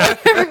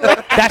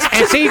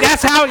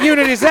 That's how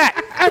unit is that.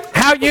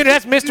 How unit?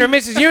 That's Mr. and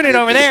Mrs. Unit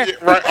over there.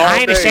 Right, all I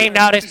ain't day. ashamed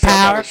of all this She said, I'm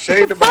not power.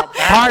 ashamed of my power.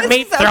 Pardon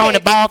me, This is throwing the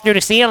okay. ball through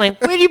the ceiling.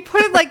 When you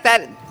put it like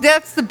that,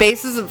 that's the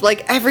basis of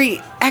like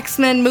every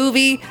X-Men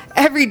movie,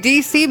 every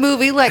DC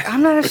movie. Like,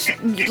 I'm not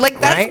ashamed. Like,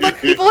 that's Right? what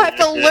people have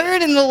to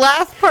learn in the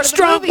last part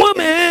Strong of the movie.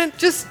 woman.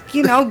 Just,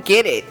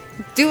 get it.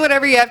 Do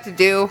whatever you have to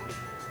do.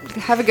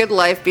 Have a good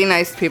life. Be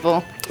nice to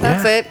people.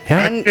 That's Yeah, it.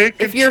 yeah. And Can't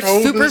if you're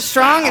control super this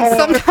strong and power.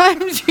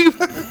 sometimes you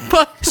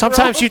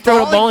Sometimes you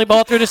throw a bowling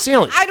ball through the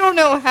ceiling. I don't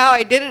know how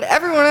I did it.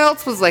 Everyone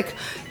else was like,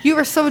 you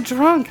were so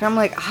drunk. And I'm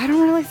like, I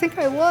don't really think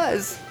I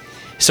was.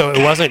 So it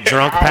wasn't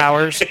drunk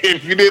powers.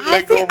 If you didn't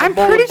let go of the I'm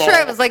bowling pretty sure I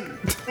ball. was like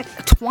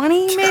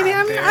 20, maybe.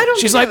 I don't.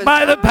 She's think I like, was by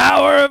the drunk.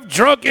 power of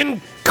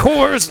drunken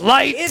Coors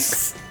Light,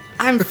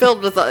 I'm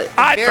filled with a.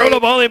 I very, throw the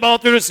bowling ball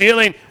through the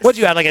ceiling. What'd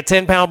you have, like a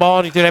 10-pound ball,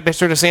 and you threw that bitch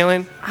through the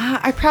ceiling?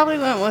 I probably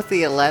went with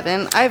the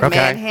 11. I have Okay.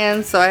 man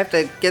hands, so I have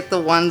to get the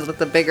ones with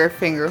the bigger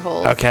finger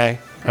holes. Okay,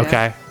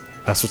 okay.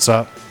 That's what's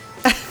up.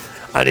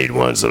 I need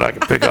ones that I can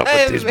pick up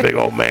with these big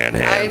old man I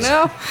hands.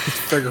 know.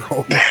 Figure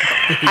hole.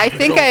 I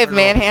think I have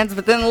man hands,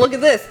 but then look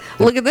at this.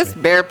 Look at this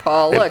bear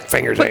paw. Them Look.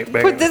 fingers put, ain't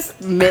big Put enough. this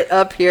mitt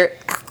up here.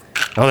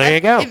 Oh, there you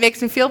go. It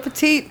makes me feel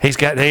petite. He's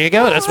got. There you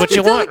go. That's what I'm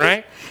you a want,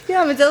 delicate- right?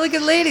 Yeah, I'm a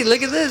delicate lady.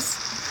 Look at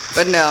this.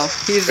 But no,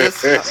 he's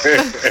just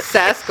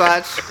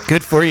Sasquatch.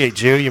 Good for you,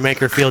 Jew. You make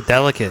her feel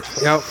delicate.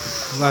 Yep.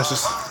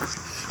 Luscious.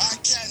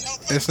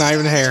 It's not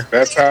even hair.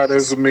 That's how it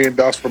is with me and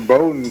Dust for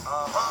Bowden.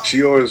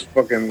 She always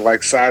fucking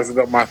like sizing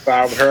up my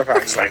thigh with her. I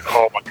was like,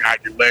 oh my God,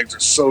 your legs are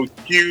so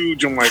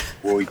huge. I'm like,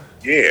 well,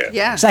 yeah.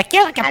 Yeah. It's like,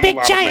 you're like a I'm big a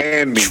lot of man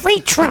giant meat. tree I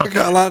trunk.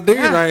 got a lot of dudes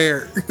right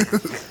here.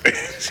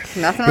 Nothing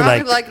You're wrong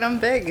like- with liking them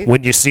big.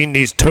 When you seen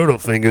these turtle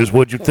fingers,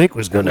 what'd you think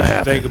was going to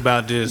happen? Think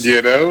about this.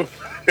 You know?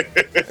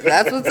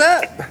 That's what's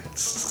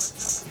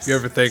up. You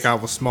ever think I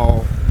was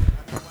small?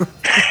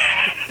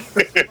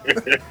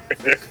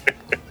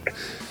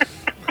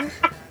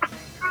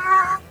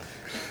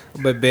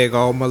 I've been big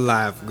all my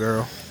life,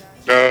 girl.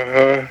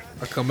 Uh-huh.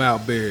 I come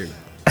out big.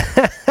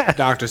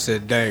 Doctor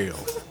said, damn.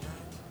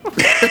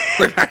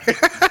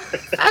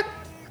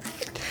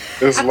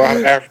 There's a lot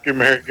of African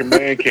American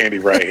man candy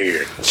right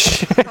here.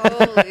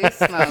 Holy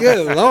smokes.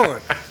 Good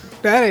Lord.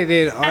 That ain't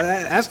it. Oh,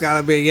 that's got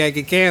to be a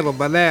Yankee Candle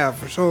by now,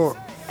 for sure.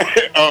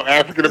 Oh,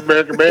 African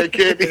American man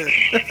candy?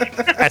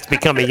 That's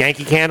become a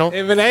Yankee Candle.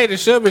 If it ain't, it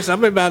should be.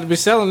 Somebody about to be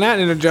selling that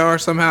in a jar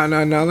somehow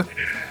or another.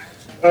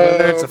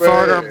 Whether it's a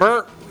fart or a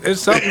burp,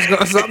 it's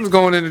something's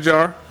going in the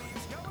jar.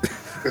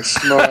 It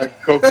smells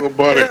like cocoa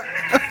butter.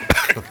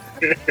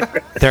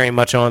 There ain't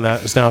much on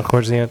that. It's down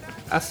towards the end.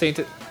 I seen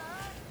it.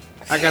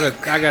 I got a.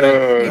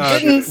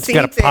 Didn't It's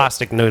got a seat it.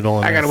 plastic noodle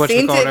in I got it. a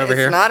Seen whatchamacallit it, over it's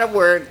here. not a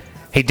word.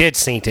 He did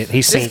seent it.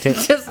 He seent it.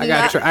 Just I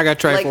got a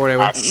tray like, for it.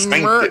 I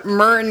synced it.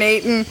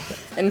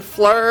 Marinating and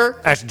fleur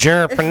That's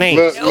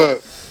Japanese.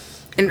 Look.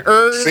 and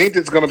herbs. Saint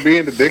it's going to be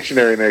in the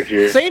dictionary next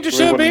year. Saint it We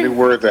should want a be. new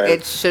word that.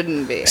 It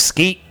shouldn't be.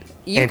 Skeet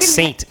You and can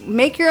seent.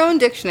 make your own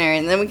dictionary,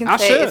 and then we can I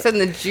say should. it's in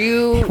the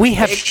Jew. We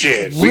have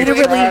Shit. We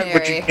literally tried,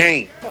 but you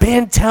can't.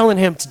 been telling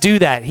him to do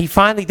that. He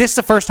finally, this is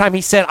the first time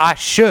he said, I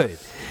should.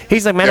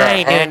 He's like, man, I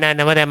ain't doing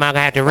nothing with him. I'm going to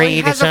have to Well, he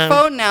read or has a something.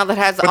 phone now that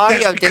has But audio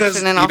that's because-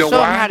 diction, and you I'll know show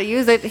him why? how to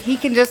use it. He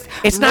can just.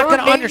 It's not going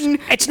to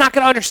verbatim- It's not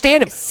going to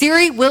understand him.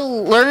 Siri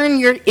will learn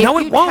your. If No,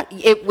 it you won't.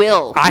 It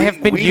will. I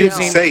have been We didn't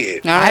using. say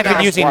it. No, I have been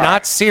That's using why.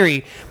 not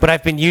Siri, but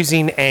I've been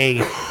using a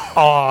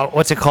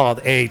what's it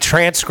called? A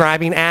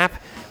transcribing app,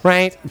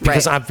 right?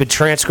 Because Right. I've been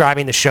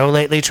transcribing the show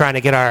lately, trying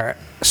to get our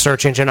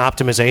search engine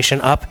optimization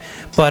up.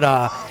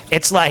 But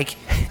it's like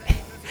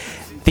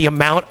the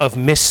amount of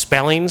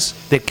misspellings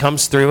that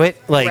comes through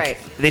it. Like Right.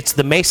 it's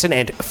the Mason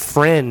and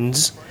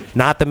Friends,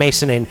 not the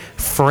Mason and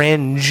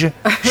Fringe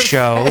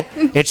show.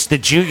 It's the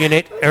Jew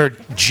unit or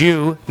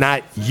Jew,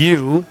 not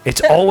you.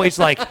 It's always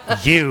like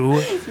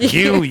you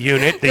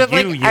unit, the Just you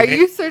like, unit. are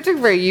you searching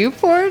for you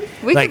porn?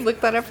 We Like- can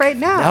look that up right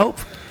now. Nope.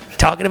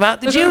 Talking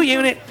about the Jew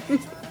unit.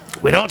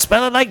 We don't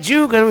spell it like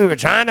Jew because we were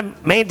trying to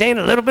maintain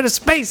a little bit of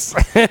space.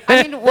 I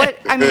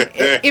mean,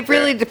 it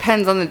really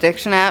depends on the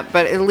diction app,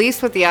 but at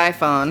least with the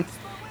iPhone,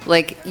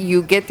 like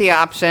you get the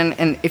option,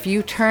 and if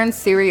you turn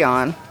Siri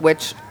on,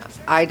 which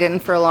I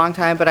didn't for a long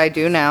time, but I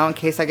do now, in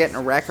case I get in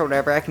a wreck or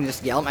whatever, I can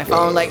just yell at my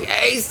phone like,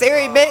 "Hey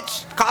Siri,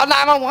 bitch, call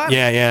 911."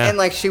 Yeah, yeah. And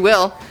like she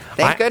will.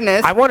 Thank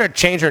goodness. I want her to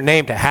change her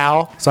name to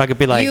Hal so I could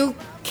be like, You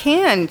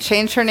can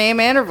change her name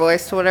and her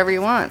voice to whatever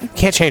you want.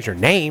 can't change her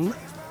name.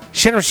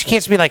 She can't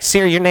just be like,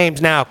 Siri, your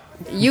name's now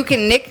You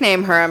can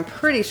nickname her, I'm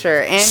pretty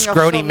sure, and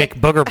Scrody she'll nick-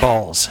 McBooger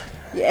Balls.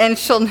 and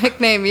she'll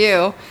nickname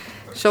you.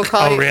 She'll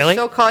call Oh, you. really?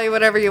 She'll call you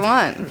whatever you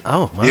want.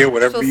 Oh, wow. Yeah,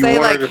 whatever She'll you say,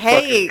 want her like, to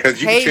hey,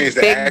 because you hey, can change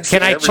the big-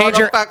 accent. Can I change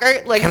her?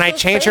 Motherfucker, like, Can I she'll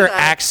change say her that.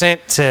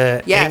 accent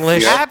to Yes,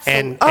 English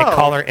absolutely. and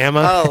call her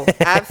Emma? Oh,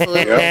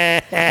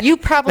 absolutely. You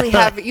probably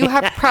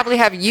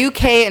have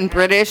UK and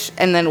British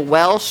and then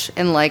Welsh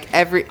and like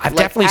every. I've like,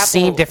 definitely Apple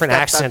seen different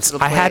steps up to accents.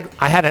 the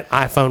I had an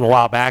iPhone a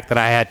while back that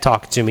I had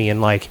talk to me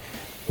in like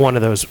one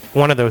of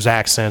those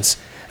accents.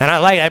 And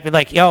I'd be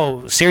like,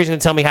 yo, Siri's gonna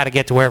tell me how to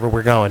get to wherever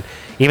we're going.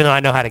 Even though I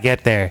know how to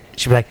get there.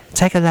 She'd be like,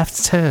 take a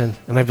left turn.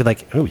 And I'd be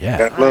like, oh yeah.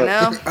 That, plate.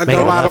 I know. I Make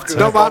don't a mind left if- turn.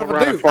 don't mind if I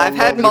Around do. and fall in I've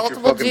had love with your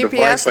multiple fucking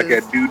device like GPSs.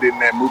 that dude in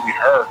that movie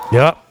Her.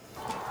 Yep.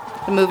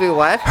 The movie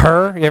what?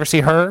 Her, you ever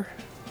see Her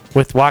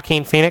with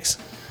Joaquin Phoenix?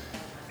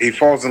 He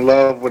falls in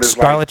love with his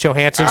Scarlett like,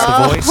 Johansson's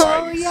the voice.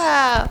 Oh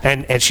yeah.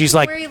 And she's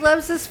like, Where he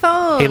loves his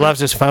phone. he loves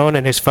his phone,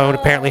 and his phone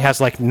apparently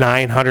has like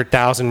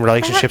 900,000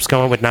 relationships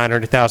going with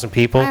 900,000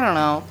 people. I don't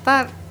know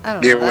that. I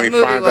don't Yeah, know. when That he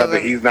movie finds out that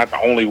wasn't- he's not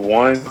the only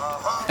one.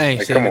 Hey,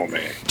 Like, come on,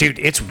 man. Dude,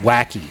 it's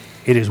wacky.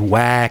 It is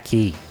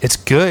wacky. It's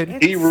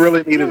good. He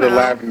really needed you a know.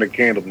 lavender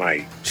candle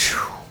night.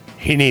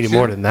 He needed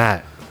more than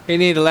that. He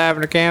need a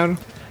lavender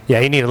candle.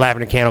 Yeah, he needed a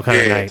lavender candle kind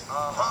of Yeah. night.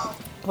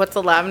 What's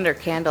a lavender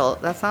candle?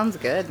 That sounds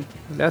good.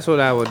 That's what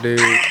I would do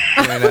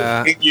when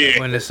Yeah.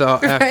 when it's all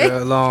Right? after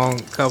a long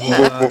couple.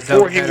 But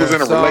before he was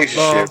in a softball,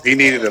 relationship, he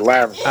needed a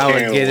lavender I would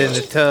candle. get in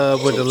the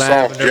tub with the Some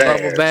lavender soft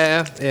bubble jazz.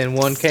 bath and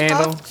one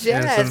candle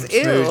jazz, and some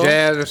ew. smooth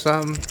jazz or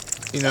something.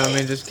 You know what I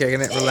mean? Just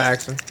kicking it,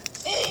 relaxing.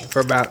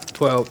 For about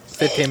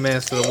 15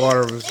 minutes till the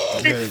water was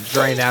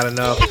drained out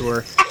enough to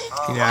where,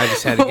 you know, I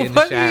just had to get in the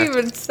What are you shower.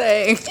 even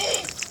saying?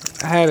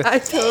 I had a, I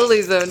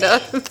totally zoned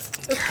out.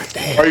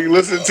 Are you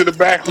listening to the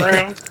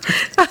background?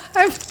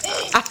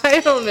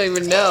 I don't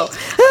even know.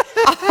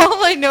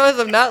 All I know is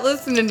I'm not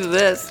listening to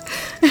this.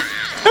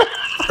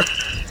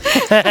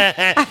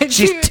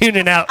 She's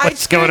tuning out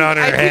what's going on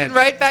in her I head. tune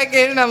right back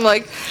in and I'm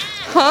like,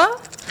 huh?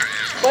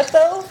 What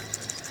though?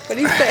 What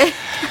do you say?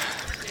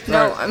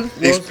 No, I'm.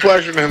 He's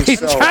pleasuring He's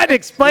himself. trying to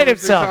explain What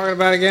was he himself. talking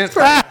about again?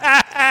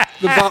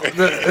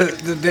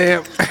 the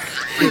damn,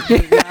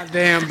 the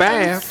goddamn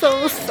bath.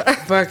 So sorry.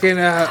 Fucking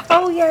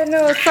Oh yeah,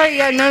 no, sorry,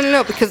 yeah,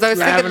 no, because I was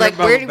thinking Lavender like,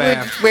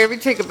 bubble where we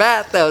take a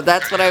bath though?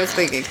 That's what I was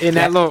thinking. in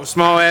that little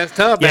small ass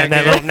tub. Yeah, back in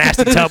that there. little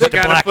nasty tub with the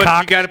You gotta black put,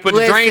 cock. You got to put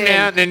the drain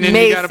out, and then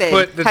you got to Mason,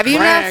 put the have you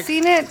rag. not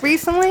seen it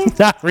recently?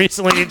 Not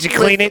recently. Did you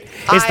clean it?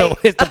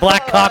 Is the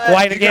black cock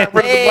white again?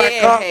 rid of the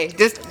black cock? Hey,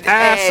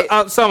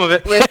 just Some of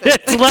it. listen.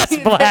 It's less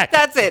black.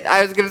 That's it.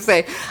 I was gonna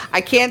say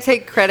I can't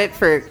take credit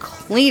for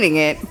cleaning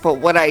it, but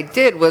what I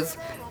did was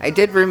I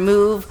did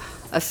remove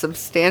a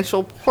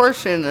substantial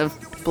portion of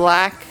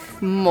black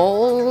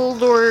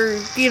mold or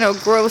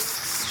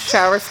gross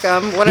shower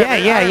scum, whatever. I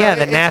don't know.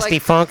 The It's nasty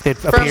like funk that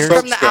from appears.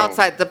 the Scum.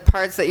 outside, the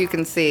parts that you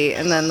can see,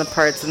 and then the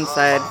parts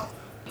inside,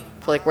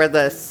 like where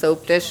the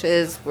soap dish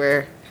is,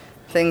 where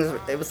things.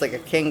 It was like a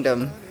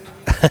kingdom.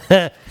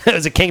 It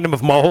was a kingdom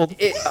of mold.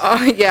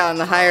 Yeah, on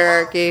the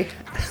hierarchy.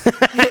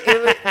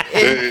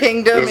 In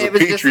Kingdom, There's a it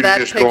was just petri that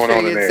dish going picture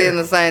on in you'd see there. in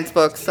the science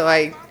book. So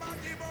I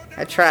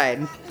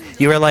tried.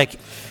 You were like,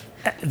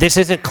 this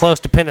isn't close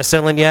to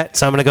penicillin yet,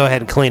 so I'm gonna go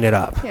ahead and clean it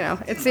up.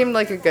 It seemed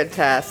like a good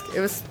task.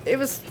 It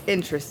was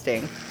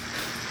interesting,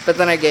 but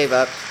then I gave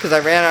up because I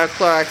ran out of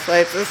Clorox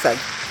wipes. I said,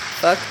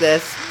 "Fuck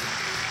this,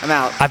 I'm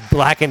out." I've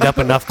blackened up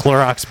enough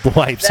Clorox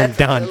wipes. I'm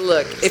done.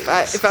 Look, if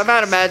I'm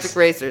out of magic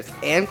razors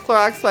and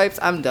Clorox wipes,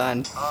 I'm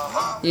done.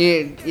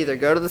 You either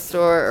go to the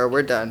store or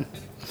we're done.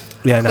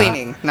 Yeah, no.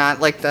 Cleaning, not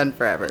like done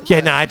forever. Yeah,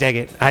 no, I dig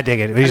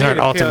it. These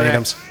aren't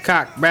ultimatums.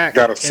 Cock back.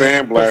 Gotta and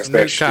sandblast put some new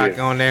that shit. cock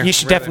on there. You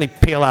should Really. definitely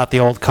peel out the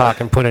old cock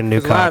and put in a new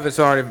 'Cause a lot cock. of it's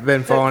already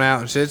been falling out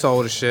and shit. It's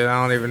old as shit.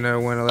 I don't even know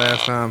when the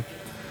last time.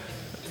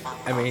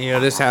 I mean,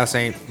 this house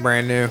ain't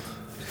brand new.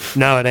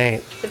 No, it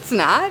ain't. It's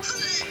not.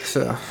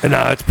 So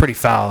No, it's pretty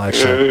foul,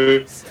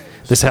 actually.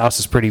 This house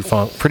is pretty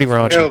pretty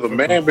Hell, raunchy. the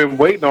man been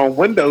waiting on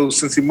Windows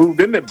since he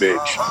moved in that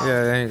bitch.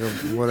 yeah, it ain't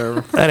gonna,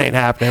 whatever. That ain't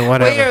happening. Wait,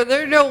 Whatever. are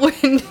there no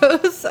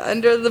windows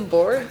under the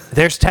boards?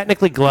 There's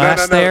technically No,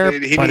 glass there,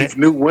 He but needs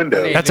new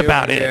windows. That's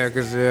about it. Yeah,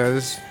 because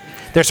this.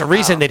 there's a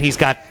reason that he's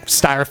got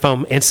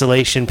styrofoam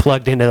insulation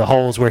plugged into the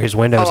holes where his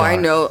windows Oh, are. I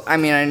know. I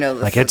mean, I know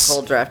this Like, is it's- a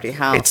cold, drafty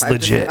house. it's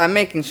legit. I'm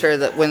making sure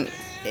that when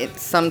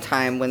it's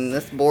sometime when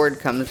this board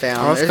comes down,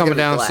 Oh, it's there's coming gonna be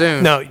down glass.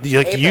 soon. No, like you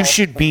April.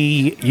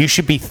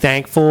 should be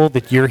thankful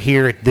that you're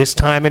here at this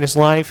time in his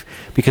life,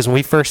 because when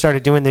we first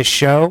started doing this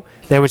show,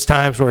 there was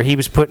times where he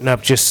was putting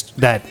up just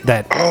that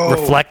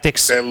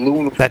reflectix, that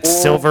aluminum that foil.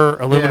 silver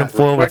aluminum Yeah,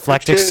 foil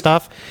reflective reflectix shit.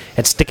 stuff,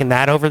 and sticking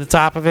that over the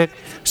top of it.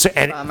 So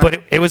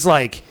but it was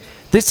like,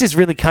 this is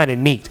really kind of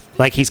neat.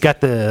 Like, he's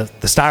got the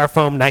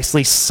styrofoam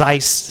nicely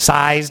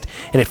sized,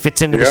 and it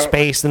fits into the Yep.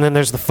 space, and then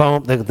there's the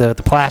foam, the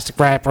plastic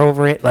wrap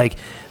over it. Like,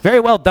 very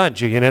well done,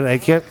 Julian. And I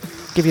can't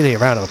give you the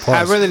round of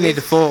applause. I really need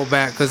to foil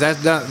back because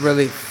that's not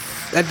really.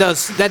 That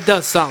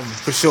does something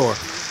for sure.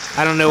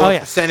 I don't know Oh, what yeah.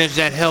 percentage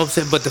that helps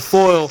it, but the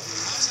foil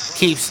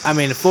keeps. I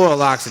mean, the foil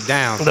locks it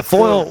down. The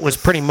foil was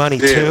pretty money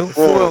Yeah, too. the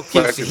foil Foil keeps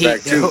the plastic heat.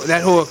 back, too.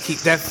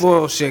 That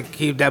foil should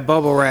keep that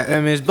bubble wrap. I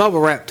mean, it's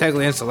bubble wrap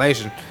technically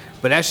insulation,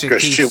 but that shit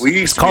Cause keeps. shit, we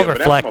used to called be up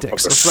in that reflectix.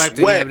 motherfucker reflected,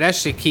 yeah, sweat. but that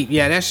should keep.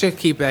 Yeah, that should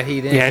keep that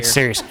heat in. Yeah, it's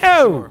here. serious.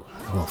 Oh,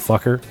 little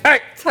fucker.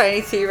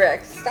 Tiny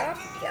T-Rex, stop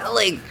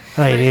yelling.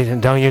 Hey,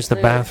 don't use the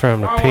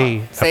bathroom to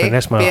pee up See, in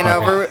this being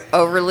motherfucker.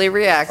 overly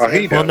reactive. Oh,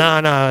 he Well,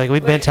 does. no. Like,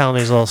 we've been telling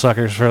these little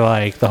suckers for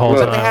like the whole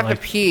Look, time. They have to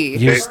like, pee.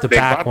 Use the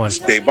back about, one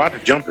They about to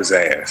jump his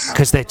ass.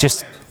 because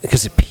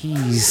the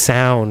pee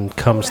sound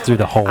comes through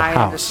the whole I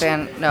house.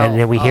 understand. No. And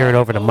then we hear it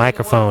over the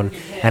microphone,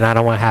 and I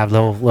don't want to have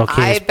little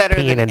I kids better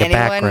peeing than in the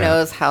anyone background.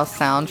 knows how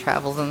sound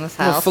travels in this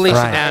Well, house. Felicia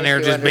Right. down there I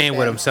do just being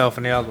with understand. himself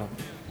in the other one.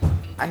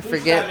 I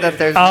forget that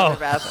there's Oh. another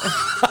bathroom.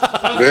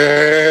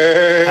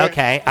 Yeah.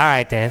 Okay, all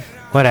right then.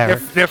 Whatever.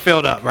 They're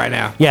filled up right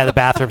now. Yeah, the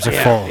bathrooms are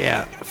Yeah, full.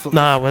 yeah.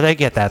 No, well, they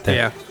get that then.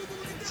 Yeah.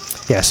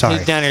 Yeah, sorry.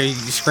 He's down there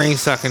screen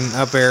sucking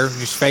up there,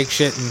 just fake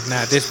shit, and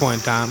at this point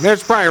in time,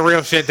 there's probably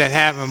real shit that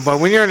happened. But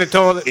when you're in the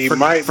toilet He for,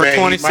 might, for man, he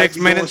 26 might be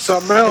doing minutes,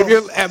 something else. if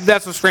you're,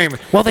 that's what's screaming.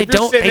 Well, they If you're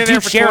don't- sitting they in do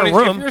there for share a 20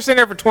 room. If you're sitting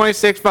there for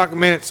 26 fucking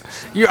minutes,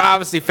 you're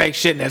obviously fake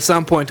shitting at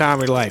some point in time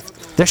in your life.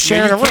 They're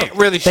sharing you a room. can't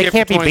really They shit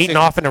can't for be 26 beating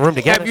off in a room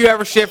together. Have you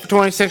ever shit for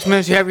 26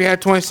 minutes? Have you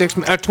had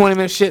 20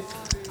 minute shit?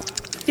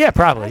 Yeah,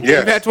 probably. Yeah.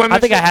 You've had 20 I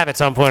think I minutes have at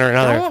some point or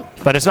another, Don't-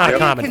 but it's not a Yep.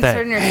 common Concern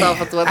thing. yourself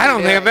with what I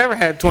don't they're think I've doing. ever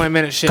had 20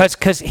 minute shit.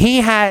 Because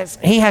he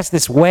has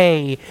this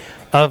way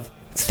of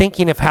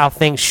thinking of how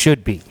things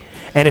should be,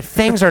 and if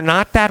things are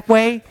not that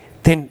way,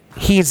 then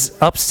he's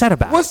upset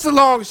about What's the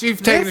longest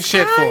you've taken a This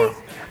shit guy? for? it.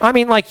 I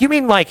mean, like, you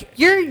mean like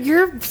You're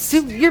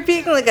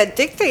being like a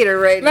dictator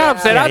right No, now. I'm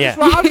saying, Yeah,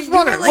 I'm just You're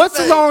wondering, like what's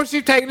the the- longest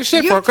you've taken a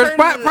shit you for? Because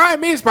turned into- probably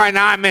me, it's probably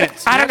 9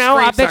 minutes. I don't know.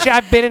 I bet you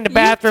I've been in the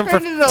bathroom for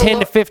turned into 10 to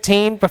lo-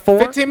 15 before.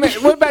 15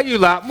 minutes. What about you,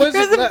 Lop? What's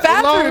You're the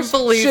bathroom longest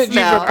police shit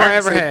now. you've I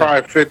ever say had?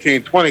 probably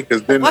 15, 20,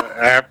 because then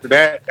after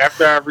that,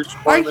 after I reach the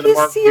 20 minute you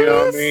mark, you know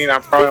what I serious? mean?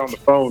 I'm probably on the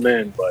phone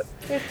then, but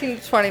 15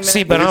 to 20 minutes.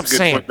 See, but I'm it's a good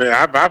saying, 20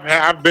 minutes.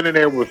 I've been in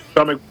there with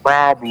stomach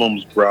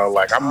problems, bro.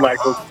 Like, I'm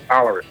lactose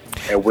intolerant.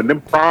 And when them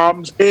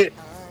problems hit,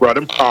 bro,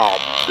 them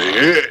problems, they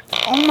hit.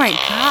 Oh my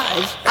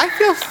gosh. I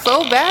feel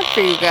so bad for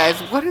you guys.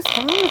 What is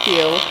wrong with you?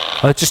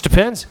 Well, it just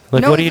depends.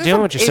 Like, what are is you this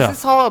doing with Is yourself?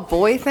 this all a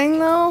boy thing,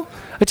 though?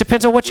 It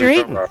depends on what you're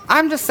eating.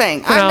 I'm just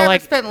saying. know, I've never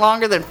like- spent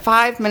longer than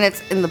 5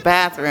 minutes in the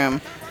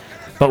bathroom.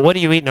 But what are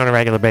you eating on a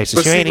regular basis?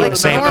 But You see, ain't eating look, the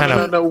same no, kind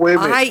no, of. no, wait a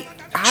minute.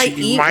 I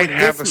She eat might what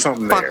have this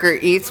something there.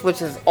 fucker eats,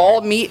 which is all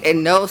meat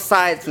and no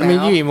sides now. I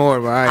mean, you eat more,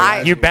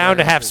 but You're bound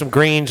to have some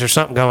greens or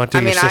something going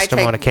through your system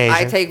on occasion.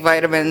 I take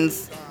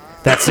vitamins.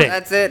 That's it.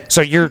 That's it.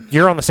 So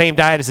you're on the same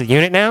diet as the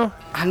unit now?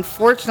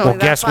 Unfortunately, Well,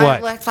 guess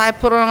what? That's why I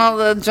put on all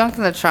the junk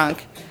in the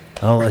trunk.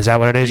 Oh, is that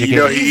what it is? You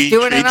know, get- He's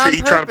doing it on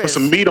he trying to put purpose.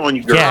 some meat on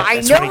you, girl. yeah, I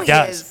that's know what he he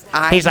does. is.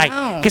 I He's like,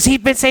 know. because he's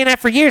been saying that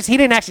for years. He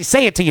didn't actually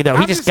say it to you though.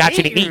 He I'm just just got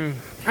you to eat. eating.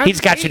 He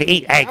just got you to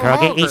eat. Hey, girl,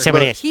 I'm eat some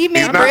of hungry. this. He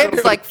made not gonna ribs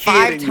put like a kid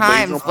 5 in you, but he's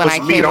times gonna when put I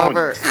some meat came on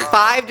over. you.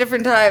 5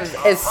 different times.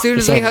 As soon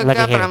as He we said, hooked "Look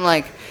at up, and here." I'm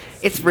like,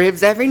 it's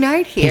ribs every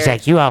night here. He's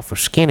like, you awful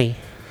skinny.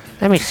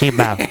 Let me see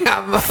about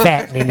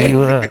fattening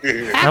you up.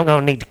 I'm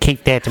gonna need to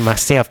keep that to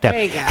myself though.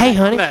 Hey, guys, Hey,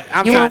 honey, look,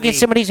 I'm you trying want to to get eat.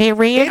 some of these here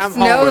ribs? it's I'm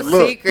no hungry.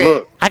 Look, secret.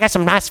 look. I got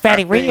some nice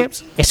fatty think-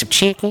 ribs and some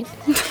chicken.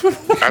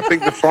 I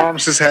think the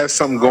pharmacist has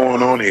something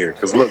going on here.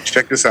 Because look,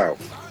 check this out.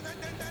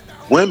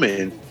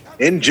 Women,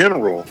 in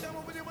general,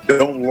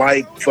 don't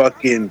like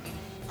fucking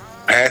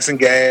passing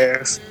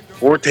gas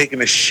or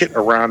taking a shit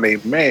around a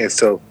man.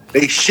 So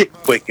they shit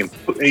quick and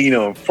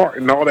fart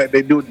and all that.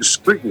 They do it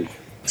discreetly.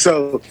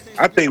 So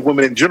I think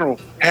women in general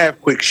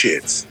have quick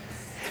shits.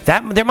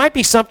 That there might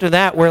be something to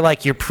that where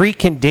like you're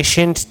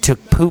preconditioned to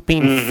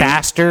pooping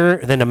faster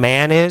than a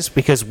man is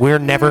because we're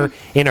never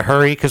in a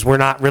hurry because we're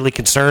not really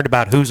concerned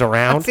about who's It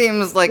around.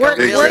 seems like Where- a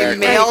really where-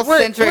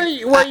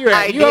 male-centric where you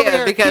at? You over idea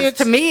there, because kids?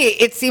 to me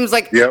it seems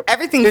like Yep.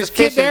 everything's Is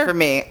Kid efficient there? for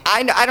me.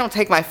 I don't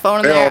take my phone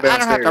in They're all there. I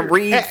don't have to downstairs.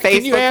 read Facebook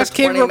Can you ask for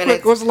Kid 20 real minutes.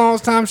 quick? What's the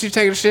longest time she's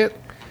taking a shit?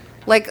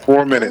 Like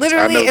 4 minutes. I know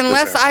Literally, for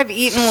unless sure. I've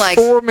eaten like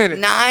 4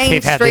 minutes. 9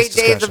 We've had straight this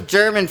days discussion. of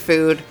German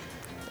food,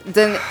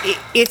 then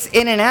it's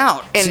in and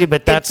out. And See,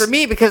 but that's- for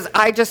me because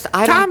I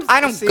Times-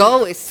 don't see-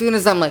 go as soon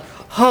as I'm like,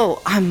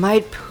 oh, I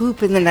might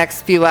poop in the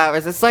next few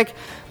hours. It's like,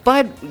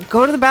 bud,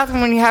 go to the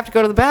bathroom when you have to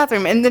go to the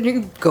bathroom, and then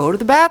you go to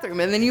the bathroom,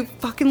 and then you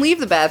fucking leave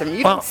the bathroom.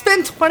 You Well- don't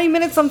spend 20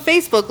 minutes on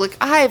Facebook. Like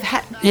I've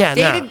had Yeah,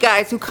 no. dated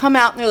guys who come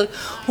out and they're like,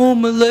 oh,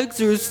 my legs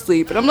are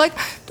asleep, and I'm like,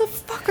 the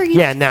fuck are you?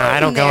 Yeah, no, I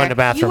don't doing go in there? the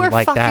bathroom you are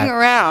like fucking that.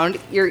 around.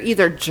 You're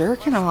either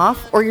jerking off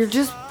or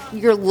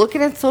you're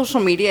looking at social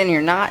media and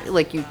you're not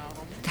like you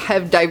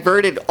have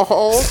diverted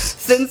all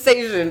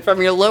sensation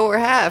from your lower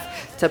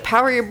half to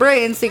power your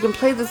brain so you can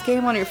play this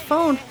game on your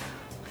phone.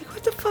 Like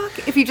what the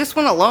fuck? If you just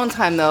want alone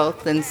time though,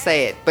 then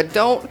say it. But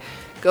don't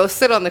go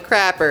sit on the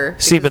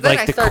crapper. See, because but then like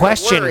I the start to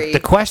question, worry. the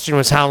question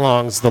was how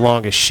long's the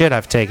longest shit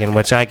I've taken,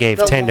 which I gave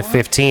The 10 to long-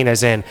 15,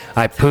 as in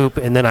I poop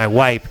and then I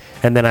wipe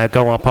and then I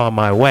go up on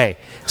my way.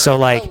 So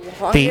like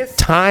the longest-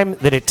 time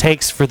that it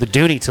takes for the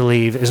duty to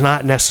leave is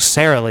not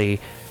necessarily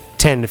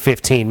 10 to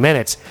 15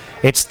 minutes.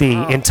 It's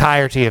the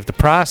entirety of the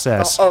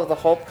process. Oh, the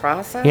whole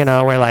process? You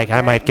know, where like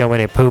I might go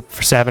in and poop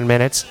for 7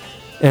 minutes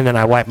and then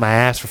I wipe my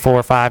ass for 4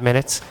 or 5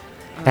 minutes.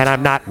 And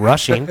I'm not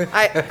rushing.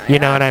 You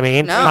know what I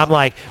mean? No. I'm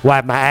like,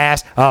 wipe my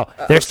ass. Oh,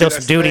 there's still some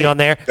that's the duty thing. on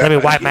there. Let me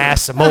wipe my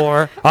ass some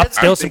more. Oh,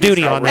 still some think it's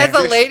duty on outrageous.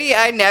 there. As a lady,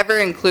 I never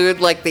include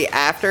like the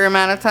after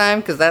amount of time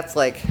because that's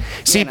like.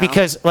 See, you know.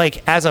 because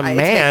like as a It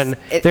man, takes-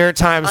 it- there are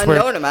times where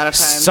unknown amount of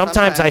time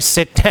sometimes I sometimes.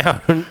 sit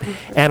down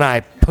and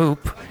I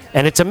poop,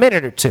 and it's a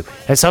minute or two,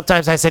 and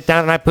sometimes I sit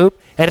down and I poop,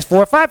 and it's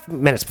 4 or 5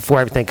 minutes before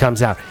everything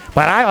comes out.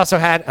 But I also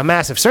had a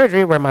massive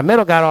surgery where my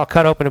middle got all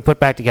cut open and put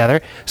back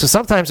together. So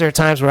sometimes there are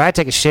times where I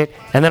take a shit,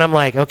 and then I'm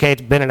like, okay,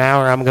 it's been an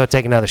hour, I'm gonna go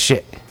take another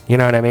shit. You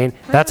know what I mean?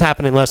 That's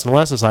happening less and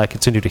less as I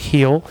continue to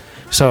heal.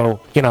 So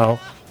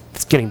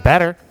it's getting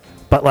better.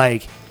 But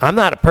like, I'm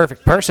not a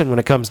perfect person when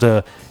it comes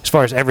to as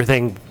far as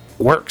everything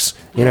works.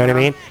 You know what I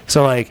mean?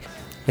 So like,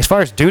 as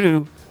far as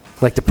doo-doo,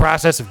 like the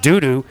process of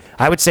doo-doo,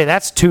 I would say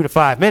that's 2 to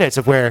 5 minutes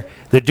of where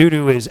the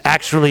doo-doo is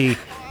actually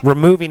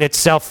removing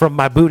itself from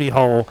my booty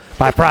hole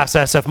by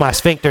process of my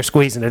sphincter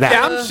squeezing it out.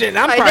 Yeah, I'm shitting.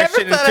 I'm I probably never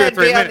shitting in thought 2 or I'd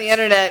 3 be on minutes. the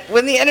internet.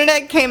 When the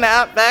internet came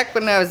out back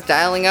when I was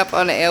dialing up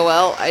on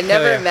AOL, I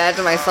never yeah.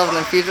 imagined myself in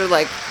the future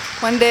like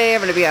one day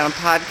I'm going to be on a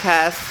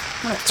podcast.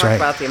 I'm going to talk right.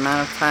 about the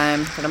amount of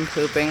time that I'm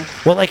pooping.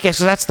 Well, like,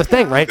 so that's the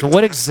thing, right? But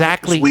what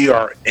exactly, We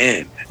are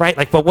in. right?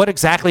 Like, but what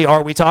exactly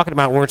are we talking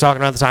about when we're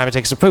talking about the time it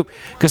takes to poop?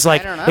 Because,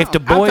 like, I don't know. if the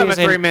I'm boy talking is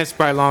about 3 in, minutes,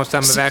 probably the longest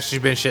time I've actually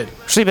been shit.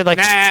 see, but like,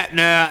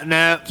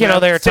 No. You know,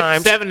 there are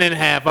times-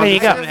 7.5. There you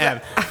go.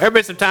 7.5. There's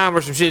been some time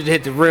where some shit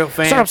hit the real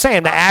fan. that's what I'm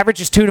saying. The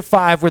average is 2 to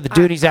 5 where the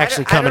duty's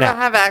actually coming I out.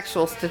 don't have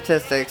actual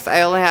statistics.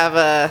 I only have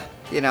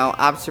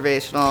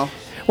observational.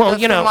 Well,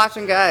 Just from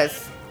watching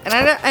guys. And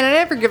I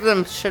never give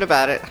them shit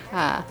about it.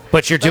 Huh.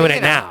 But you're doing you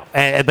it know.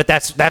 now, but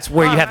that's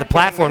where Oh, you have the I'm not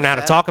platform getting now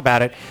to into talk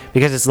about it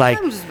because it's like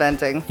I'm just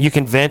venting. you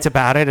can vent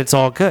about it. It's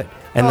all good.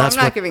 And Well, that's I'm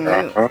not what, giving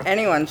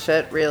anyone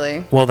shit,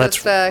 really. well,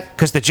 that's Just,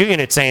 because the Jew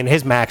unit's saying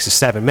his max is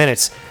 7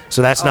 minutes,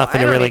 so that's nothing I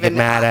to don't really even get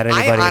mad at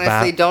anybody I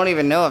honestly about. don't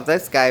even know if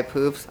this guy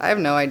poops. I have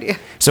no idea.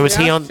 So is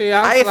he on? See,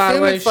 I I'll slide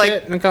assume away it's like-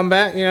 shit and come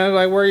back. You know,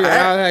 like where you? I-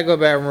 I had to go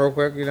bathroom real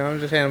quick. You know,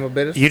 just handle my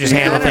business. You just I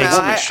handle don't things.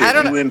 know. Shit, I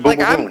don't you in like.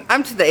 boom, boom.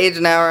 I'm to the age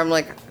now where I'm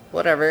like,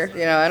 whatever.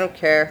 You know, I don't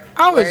care.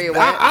 I've where you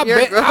went.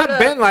 You're grown up.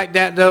 been like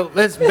that though.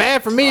 It's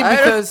bad for me I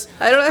don't- because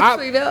I don't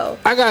actually know.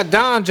 I got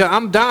Don John.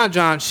 I'm Don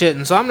John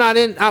shitting, so I'm not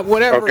in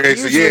whatever. Okay,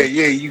 so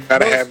usually- you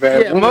gotta have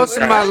that. Yeah, most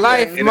of my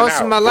life, in and out.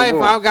 Boom,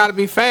 boom. I've got to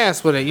be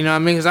fast with it. You know what I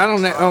mean? Because I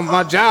don't, on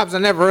my jobs, I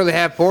never really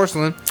have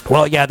porcelain.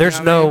 Well, yeah, there's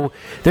no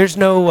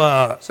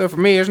So for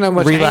me, there's no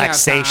much hangout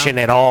relaxation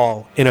time. at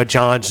all in a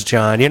John's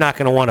John. You're not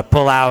going to want to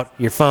pull out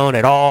your phone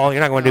at all. You're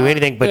not going to do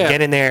anything but Yeah.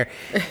 get in there,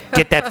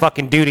 get that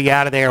fucking duty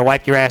out of there,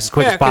 wipe your ass as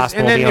quick as 'cause- possible,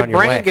 and and then be your on your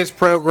brain way. gets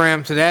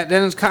programmed to that.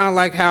 Then it's kind of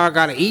like how I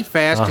got to eat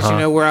fast because you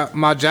know where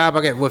my job,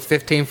 I get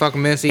 15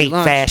 fucking minutes to eat Eat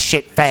lunch. fast,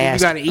 shit So you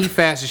fast, got to eat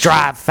fast. As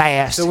drive shit.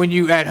 fast. So when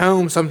you at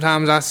home,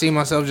 sometimes I see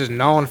myself just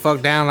gnawing the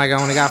fuck down like I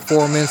only got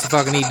 4 minutes to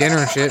fucking eat dinner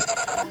and shit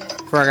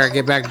before I gotta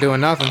get back to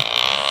doing nothing.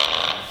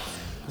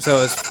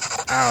 So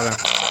it's, I don't know.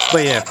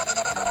 But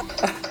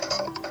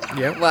yeah.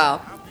 Yep.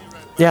 Wow.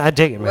 Yeah, I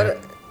dig it, man.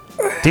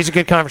 These are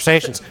good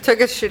conversations. Took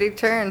a shitty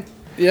turn.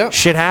 Yep.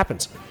 Shit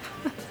happens,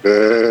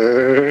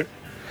 Uh,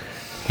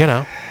 you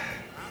know.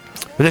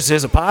 But this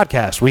is a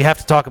podcast. We have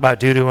to talk about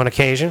doo-doo on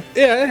occasion.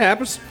 Yeah, it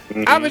happens.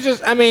 I was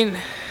just, I mean,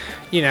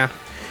 you know.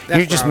 that's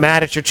You're just where I was-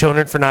 mad at your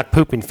children for not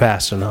pooping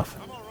fast enough.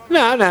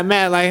 No, I'm not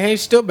mad. Like,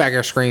 he's still back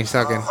there screen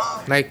sucking.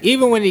 Like,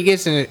 even when he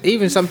gets in it,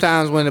 even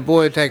sometimes when the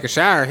boy would take a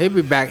shower, he'd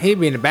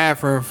be in the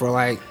bathroom for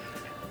like,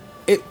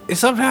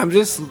 sometimes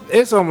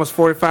it's almost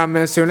 45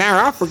 minutes to an hour.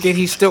 I forget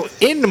he's still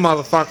in the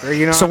motherfucker,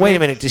 you know. So what I wait mean? a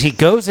minute. Does he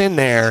goes in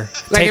there,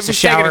 Like, takes if a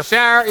he's taking shower, a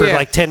shower, for yeah.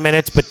 like 10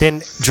 minutes, but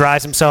then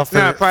dries himself for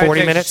No, it probably 40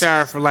 takes minutes? a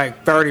shower for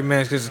like 30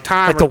 minutes because the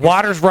timer. Like the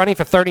water's running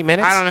for 30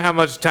 minutes? I don't know how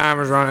much the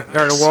timer's running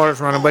or the water's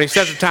running, but he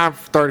sets the timer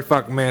for 30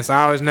 fucking minutes.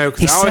 I always know He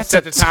because I always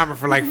sets set a the timer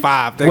for like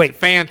 5. The Wait.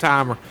 fan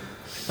timer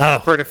Oh.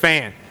 for the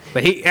fan.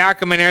 But I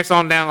come in there, it's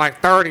on down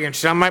like 30 and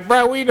shit. I'm like,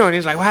 bro, what you doing?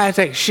 He's like, well, I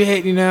take a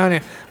shit, you know, and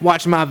then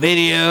watch my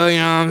video, you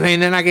know what I'm saying?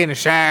 Then I get in the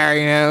shower,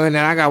 you know, and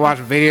then I got to watch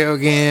a video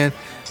again,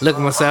 look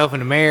at myself in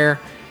the mirror,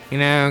 you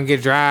know, and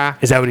get dry.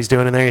 Is that what he's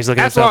doing in there? He's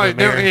looking That's at what himself I in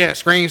was the doing. mirror? Yeah,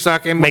 screen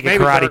sucking. Making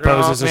maybe karate jerking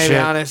off, poses and maybe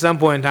shit. At some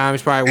point in time,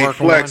 he's probably He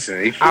working flexing,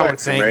 one. he I would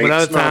flexing, think. man. But He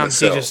other smelling times,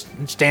 he's himself.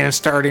 just standing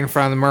sturdy in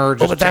front of the mirror,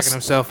 just but that's- checking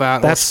himself out,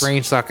 or that's-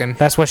 screen sucking.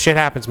 That's what shit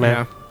happens, man.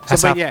 You know?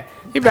 That's So, how- but yeah,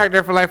 he back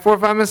there for like 4 or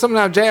 5 minutes.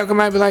 Sometimes Jay will come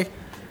out and be like,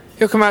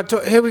 he'll come out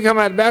of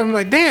the bathroom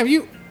like, damn,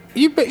 you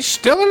been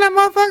still in that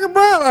motherfucker,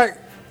 bro? Like,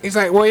 he's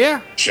like, well,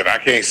 yeah. Shit, I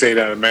can't say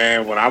that,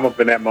 man. When I'm up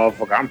in that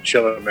motherfucker, I'm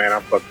chilling, man.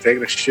 I'm fucking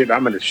taking a shit.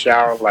 I'm in the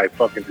shower, like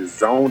fucking just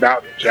zoned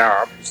out in the shower.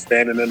 I'm just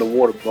standing in the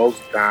water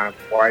most of the time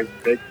before I even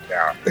take a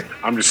shower.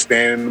 I'm just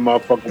standing in the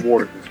motherfucking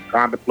water, just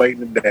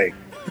contemplating the day.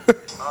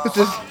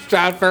 Just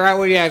trying to figure out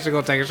when you actually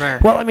gonna take a shower.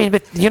 Well, I mean,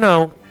 but you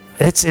know,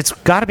 it's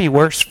got to be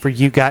worse for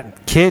you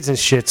got kids and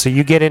shit. So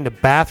you get in the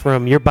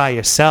bathroom, you're by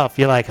yourself.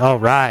 You're like, all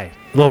right,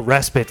 a little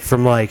respite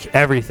from like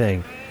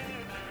everything.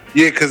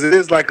 Yeah, because it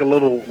is like a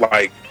little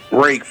like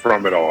break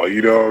from it all.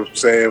 You know what I'm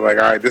saying? Like,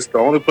 all right, this is the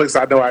only place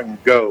I know I can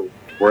go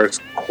where it's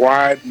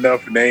quiet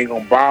enough and they ain't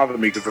gonna bother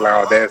me because like,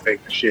 oh, dad's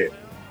taking shit.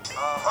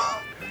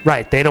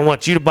 Right. They don't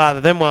want you to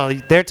bother them while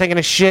they're taking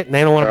a shit, and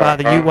they don't want to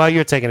bother you while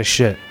you're taking a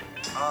shit.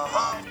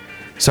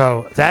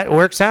 So that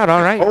works out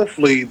all right.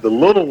 Hopefully, the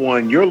little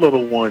one, your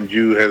little one,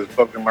 Jew, has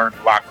fucking learned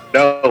to lock the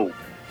door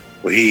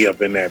when he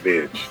up in that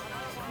bitch.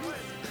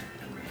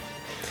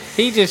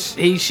 He's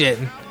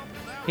shitting.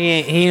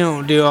 He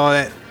don't do all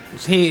that.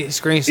 He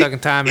screen sucking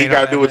time. He ain't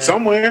all got to do that it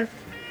somewhere.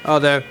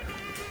 Although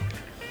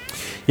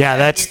Yeah,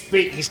 that's.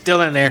 he's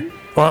still in there.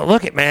 Well,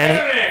 look it,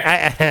 man.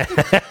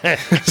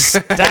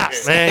 Stop,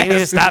 man. You need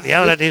to stop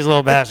yelling at these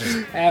little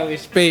bastards. As we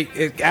speak,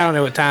 I don't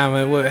know what time,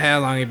 how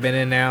long he been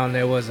in there. And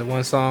there was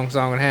a song and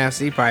a half.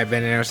 So he probably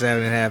been in there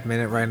 7.5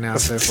 minutes right now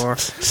so far.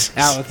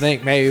 I would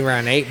think maybe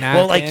around 8, 9.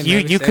 Well, like 10, you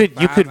maybe could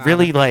 6, 5,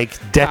 really like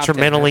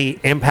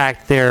detrimentally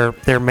impact their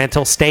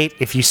mental state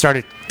if you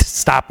started to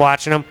stop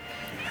watching them.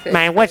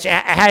 Man, I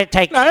had to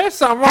take No, there's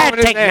something wrong had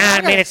with to it take there.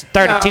 9 minutes and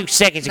 32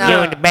 seconds to No.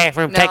 go in the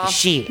bathroom, take No. a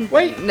shit.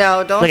 Wait.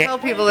 No, don't Look at- tell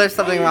people there's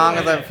something wrong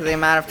with them for the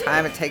amount of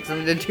time it takes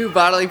them to do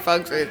bodily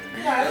functions.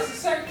 Yeah, this is the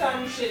second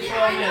time you shit.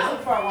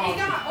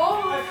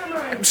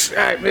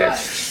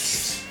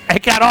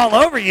 It got all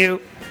over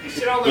you.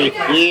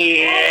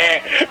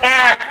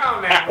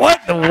 Yeah.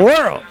 What in the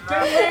world?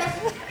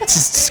 It's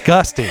just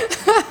disgusting.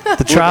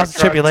 The trials and They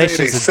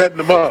tribulations. of- setting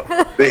him up.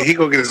 He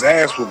gonna get his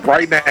ass whooped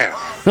right now.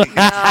 He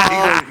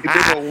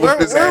gonna whoop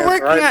his ass We're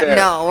working right on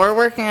now. we're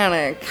working on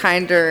a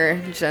kinder,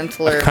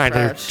 gentler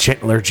Kinder, approach.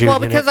 gentler Jew. Well,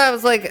 because I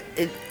was like,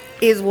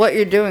 is what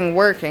you're doing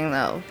working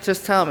though?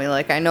 Just tell me.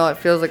 Like, I know it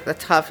feels like the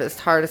toughest,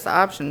 hardest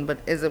option, but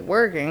is it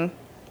working?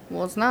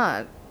 Well, it's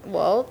not.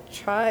 Well,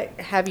 try.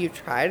 Have you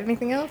tried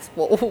anything else?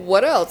 Well,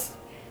 what else?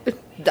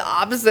 The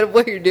opposite of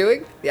what you're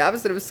doing? The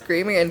opposite of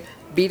screaming and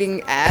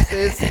beating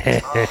asses.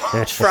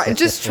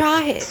 Just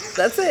try it.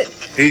 That's it.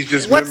 He's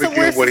just What's the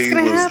mimicking worst what that's he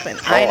gonna was happen?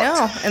 taught. I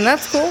know, and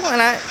that's cool.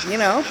 And I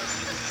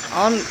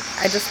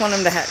just want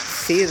him to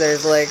see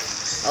there's like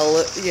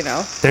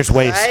There's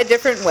ways. try a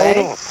different Hold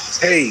way. on.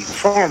 Hey,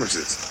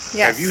 pharmacist.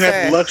 Yes, have you had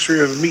sir. the luxury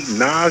of meeting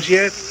Nas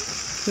yet?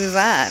 Who's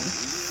that?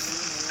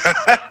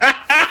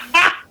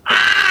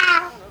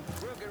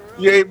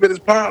 You ain't been his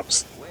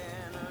pops.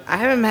 I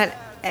haven't met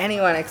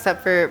anyone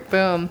except for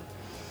Boom.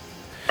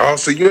 Oh,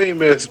 so you ain't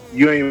met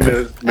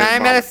I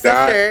met a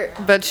sister,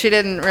 but she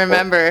didn't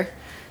remember.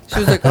 She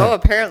was like, "Oh,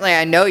 apparently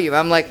I know you."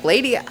 I'm like,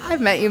 "Lady, I've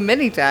met you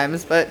many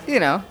times, but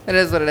it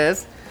is what it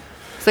is."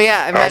 So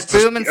yeah, I met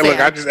Boom and Sam. Look,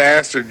 I just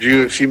asked her,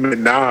 Drew, if she met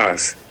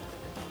Nas.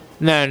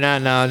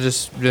 No,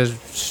 just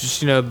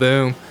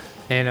Boom,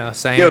 and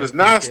Sam. Yo, does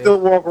Nas still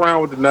walk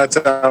around with the nuts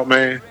out,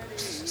 man?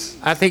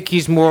 I think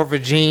he's more of a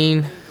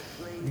Gene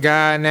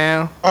guy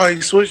now. Oh,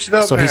 he switched it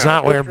up. So he's now.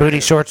 not wearing booty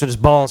shorts with his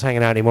balls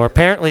hanging out anymore.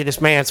 Apparently, this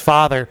man's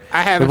father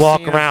I haven't would walk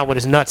seen him. around with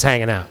his nuts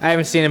hanging out. I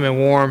haven't seen him in a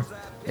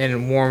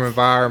warm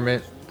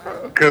environment.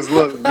 Because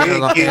look, me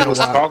and Kid was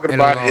talking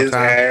about his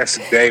ass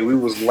today. We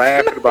was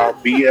laughing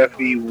about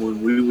BFE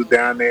when we was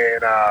down there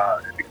in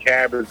the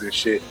cabins and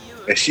shit.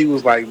 And she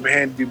was like,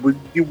 "Man,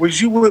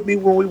 was you with me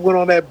when we went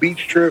on that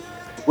beach trip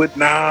with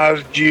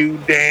Nas, Jew,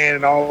 Dan,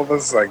 and all of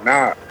us?" Like,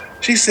 nah.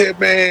 She said,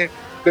 "Man,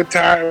 the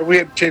tire, we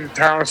had to change the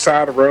tire on the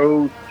side of the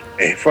road,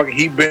 and fucking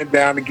he bent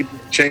down to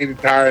change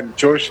the tire, and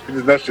George and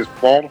his nuts just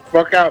fall the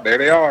fuck out. There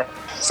they are,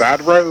 side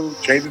of the road,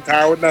 change the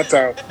tire with nuts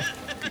out."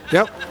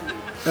 Yep,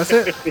 that's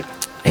it.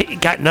 He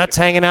got nuts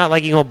hanging out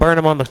like you gonna burn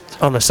them on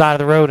the side of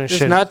the road and Just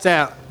shit. nuts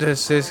out.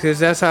 Because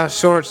that's how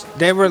shorts.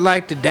 They were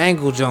like the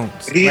dangle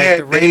joints. He like had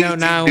the Reno Daisy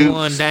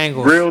 911 Dukes,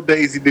 dangles. real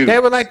Daisy Dukes. They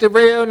were like the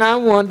Reno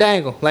 911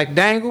 dangle. Like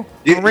dangle.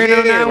 Yeah, On Reno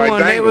yeah, like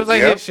 911, they was dangles,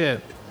 like yep. that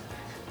shit.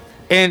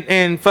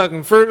 And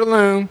fucking Fruit of the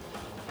Loom.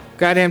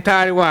 Goddamn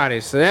tidy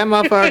whities. So that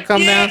motherfucker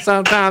come down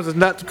sometimes, his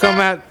nuts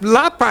come out. A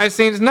lot probably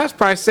seen his nuts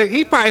probably sick.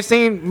 He probably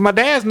seen my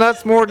dad's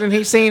nuts more than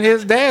he seen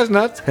his dad's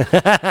nuts. I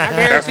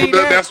guarantee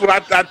that. That's what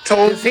I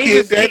told He Kid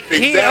just- that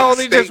he exact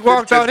only just statement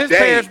walked on his today.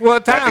 parents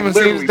one time and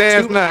seen his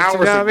dad's nuts, you know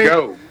what I mean?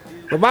 Ago.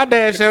 But my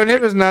dad showed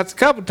him his nuts a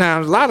couple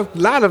times. A lot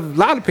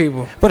of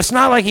people. But it's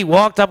not like he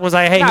walked up and was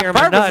like, "Hey, Not here are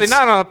my purposely, nuts."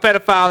 not on a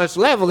pedophile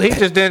level. He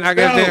just didn't. I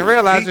guess No, didn't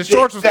realize he his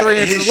shorts was did- 3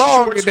 his inches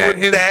long, shorts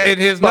and were that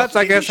his nuts,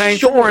 I guess, fucking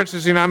ain't 4 short.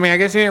 inches. You know what I mean? I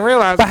guess he didn't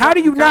realize. But how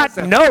do you not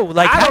know?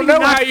 Like, I how don't do you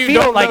know not how you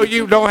feel don't like know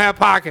you don't have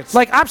pockets.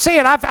 Like I'm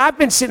saying, I've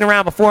been sitting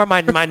around before.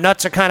 My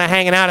nuts are kind of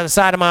hanging out of the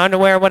side of my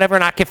underwear or whatever,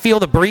 and I can feel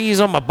the breeze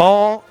on my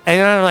ball,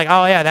 and I'm like,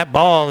 "Oh yeah, that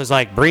ball is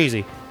like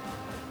breezy."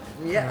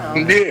 Yeah.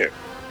 Yeah.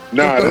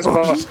 Nah, that's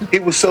why he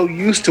was so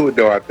used to it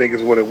though, I think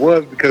is what it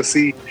was. Because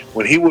see,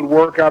 when he would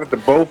work out at the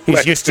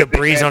Bowflex, Used to that they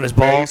breeze had on his in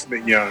the balls.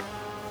 basement, young.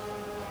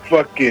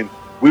 Fucking,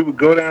 we would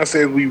go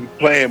downstairs, we were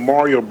playing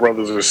Mario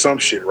Brothers or some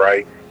shit,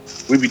 right?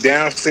 We'd be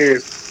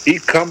downstairs,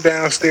 he'd come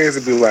downstairs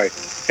and be like,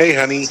 "Hey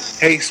honey,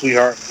 hey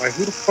sweetheart." I'm like,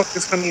 who the fuck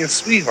is honey and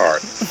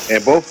sweetheart?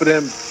 And both of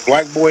them,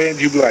 black boy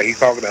and you, be like, he's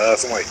talking to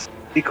us. I'm like,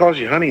 he calls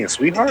you honey and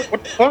sweetheart?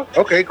 What the fuck?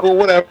 Okay, cool,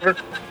 whatever.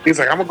 He's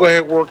like, I'm gonna go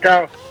ahead and work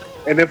out.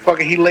 And then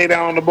fucking he lay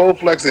down on the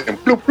Bowflex and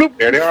bloop, bloop.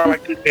 There they are.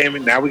 Like, damn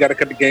it, now we got to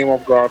cut the game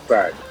off, go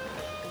outside.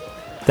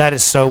 That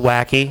is so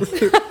wacky.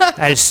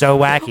 That is so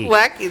wacky.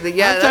 Wacky.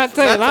 Yeah, I'm trying that's to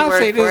tell you, the I word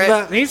see for this it.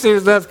 nuts. He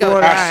sees nuts more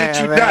than I I shit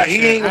have, you man. not.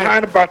 He ain't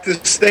lying about this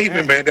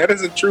statement, man. That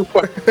is a true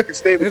fucking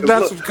statement. His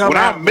nuts 'Cause would Look, come when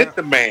I out, met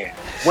the man,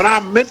 when I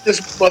met this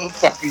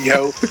motherfucker,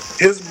 yo,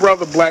 his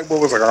brother, Black Boy,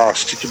 was like, "Oh,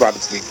 shit, you about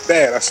to be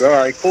bad." I said, "All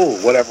right, cool,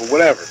 whatever.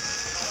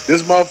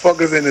 This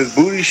motherfucker's in his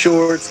booty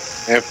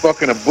shorts and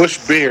fucking a Bush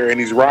beer, and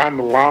he's riding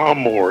the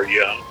lawnmower,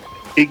 yo.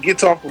 He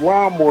gets off the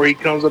lawnmower, he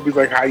comes up, he's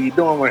like, "How you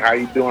doing?" I'm like, "How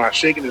you doing?" I'm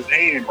shaking his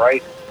hand,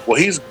 right? Well,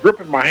 he's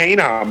gripping my hand.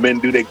 How men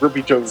do, they grip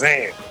each other's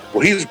hand.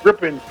 Well, he's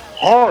gripping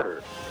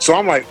harder. So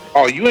I'm like,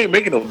 "Oh, you ain't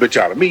making no bitch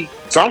out of me."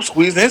 So I'm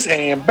squeezing his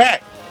hand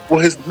back. Well,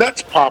 his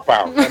nuts pop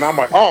out. And I'm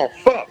like, "Oh,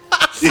 fuck."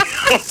 You know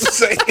what I'm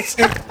saying?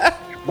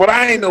 But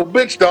I ain't no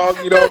bitch, dog.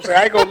 You know what I'm saying?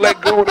 I ain't gonna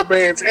let go of the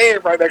man's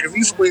hand right now because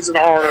he's squeezing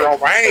harder on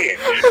my hand.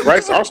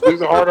 Right? So I'm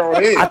squeezing harder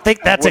on his. I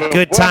think that's a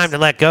good time to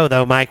let go,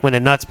 though, Mike, when the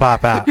nuts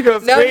pop out. You gonna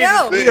No, squeeze-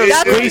 no. you gonna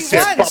That's what squeeze he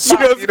his- wants. You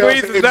gonna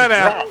squeeze his nut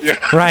out. Yeah.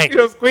 Right. You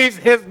gonna squeeze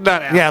his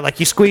nut out. Yeah, like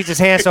you squeezed his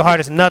hand so hard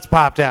his nuts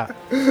popped out.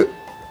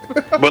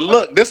 But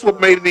look, this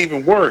what made it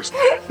even worse.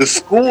 The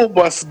school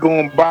bus is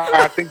going by,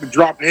 I think, to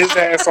drop his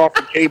ass off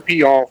and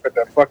KP off at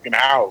that fucking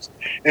house.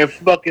 And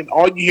fucking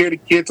all you hear the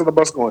kids on the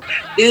bus going,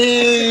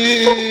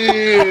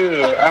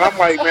 "Ew." And I'm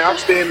like, man, I'm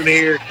standing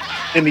here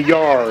in the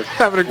yard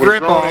Having a with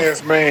grip a grown on.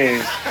 ass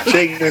man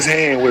shaking his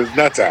hand with his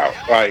nuts out.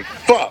 Like,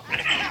 fuck.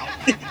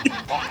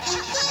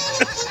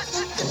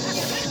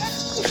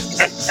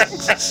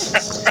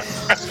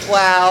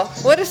 Wow.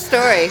 What a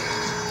story.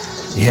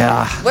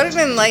 Yeah. What an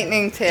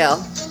enlightening tale.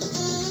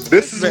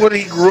 This is what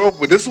he grew up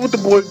with. This is what the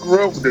boy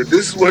grew up with.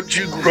 This is what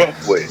you grew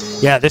up with.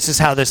 Yeah, this is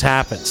how this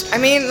happens. I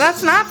mean,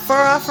 that's not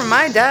far off from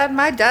my dad.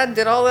 My dad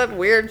did all that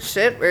weird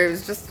shit where he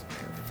was just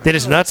Did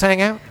his nuts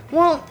hang out?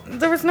 Well,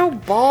 there was no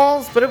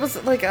balls, but it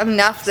was like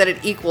enough that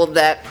it equaled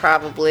that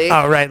probably.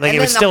 Oh, right, like and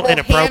it was then still the whole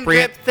inappropriate. hand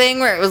grip thing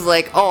where it was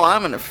like, oh,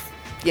 I'm gonna,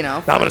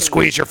 I'm gonna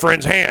squeeze your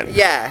friend's hand.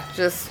 Yeah,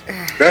 just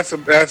That's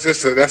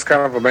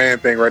kind of a man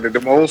thing, right there.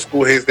 Them old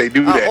school hits, they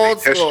do that. old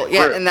They test school. your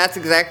Yeah, grip. and that's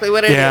exactly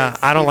what it is. Yeah,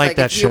 I don't He's like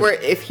that if shit.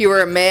 If he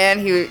were a man,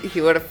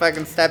 he would have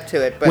fucking stepped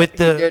to it, but With he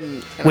the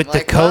didn't. And with I'm the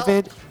like, well,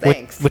 COVID,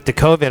 thanks. with the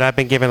COVID, I've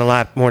been giving a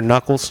lot more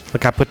knuckles.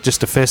 Like I put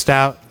just a fist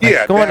out. Like,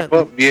 Yeah, go on dap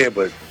and up, yeah,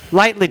 but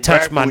lightly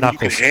touch back my when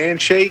knuckles. You can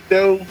handshake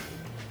though.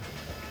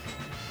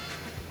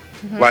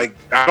 Like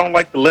I don't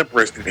like the limp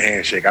wristed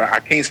handshake. I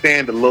can't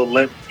stand the little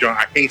limp joint.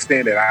 I can't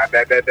stand it.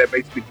 That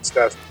makes me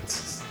disgusted.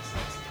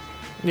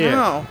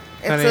 No,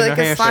 That it's ain't like no a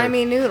handshake.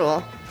 slimy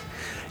noodle.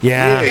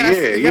 Yeah,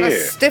 You gotta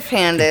stiff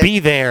hand it. be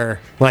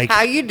there. Like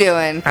How you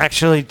doing?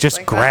 actually, just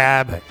Like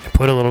grab,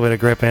 put a little bit of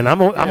grip in.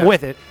 I'm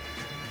with it.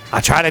 I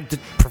try to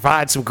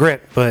provide some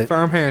grip, but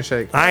Firm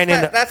handshake. I ain't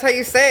in. That's how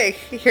you say,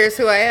 here's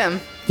who I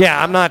am.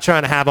 Yeah, I'm not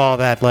trying to have all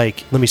that.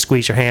 Like, let me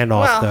squeeze your hand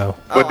off, Well, though.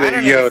 But I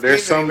don't need to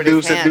there's squeeze some anybody's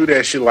dudes that hand. do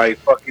that shit. Like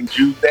fucking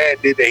Jude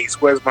Dad did that. He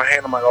squeezed my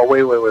hand. I'm like, oh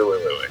wait.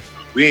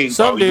 We ain't.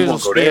 Some you dudes-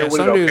 wanna go there? yeah, We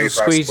some go, dudes okay,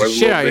 so I squeeze the squeeze a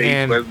shit little out of your bit, he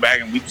hand. squeezed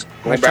back, and we just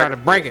going They try back. to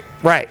break it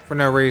Right. for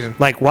no reason.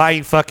 Like, why are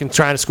you fucking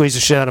trying to squeeze the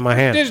shit out of my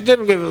hand? Just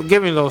didn't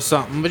give me a little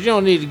something, but you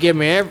don't need to give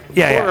me every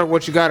quarter of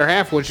what you got or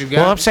half what you got.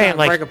 Well, I'm Just trying saying, to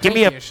break like, give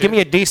pinky and me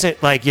a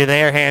decent, like, you're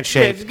there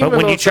handshake. just give But me a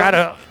when you little try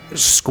to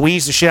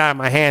squeeze the shit out of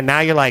my hand, now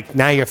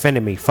you're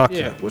offending me. Fuck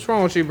Yeah, you. what's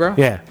wrong with you, bro?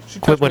 Yeah, You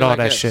quit touch with me all like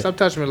that shit. Stop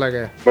touching me like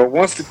that. But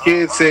once the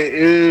kid said,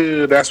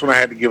 ew, that's when I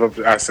had to give up.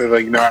 I said,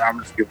 like, you know what? I'm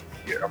gonna give him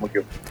a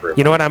grip.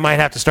 You know what I might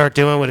have to start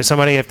doing with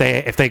somebody if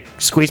they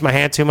squeeze my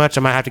hand too much,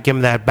 I might have to give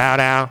them that bow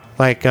down,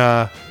 like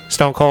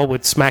Stone Cold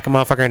would smack a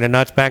motherfucker in the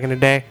nuts back in the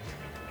day.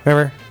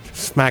 Remember?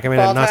 Smack him in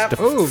the Ball nuts, tap?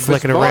 to Ooh,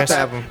 flick of just the ball wrist.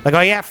 tap 'em. Like, oh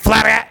yeah,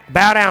 flat out,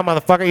 bow down,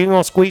 motherfucker. You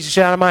gonna squeeze the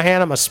shit out of my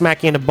hand? I'm gonna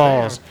smack you in the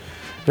balls.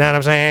 Know what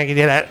I'm saying? You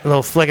do that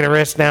little flick of the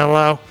wrist down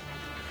low.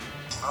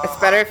 It's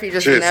better if you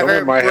just Shit, never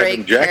someone might have them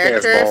break jackass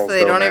characters so balls, they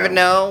though, don't now. even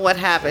know what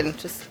happened.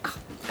 Just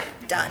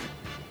done.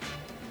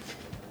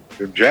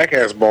 The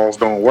jackass balls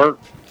don't work.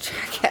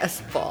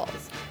 Jackass balls.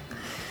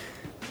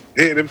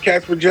 Yeah, them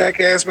cats with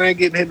jackass, man,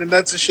 getting hit in the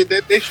nuts and shit,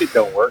 that shit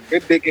don't work.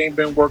 That dick ain't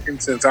been working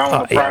since I don't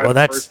know, yeah, probably well, the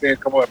that's- first damn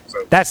couple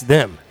episodes. That's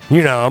them.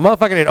 You know, a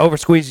motherfucker that over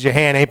squeezes your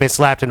hand ain't been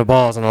slapped in the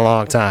balls in a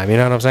long time. You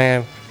know what I'm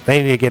saying?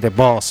 They need to get their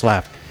balls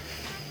slapped.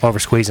 Over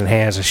squeezing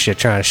hands and shit,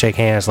 trying to shake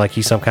hands like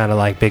you some kind of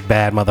like big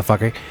bad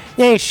motherfucker.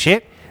 You ain't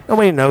shit.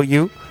 Nobody know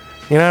you.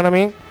 You know what I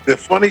mean? The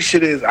funny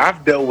shit is,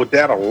 I've dealt with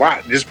that a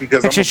lot just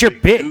because It's I'm just a you're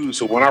big. dude.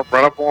 So when I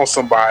run up on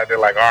somebody, they're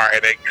like, all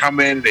right, they come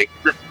in, they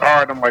grip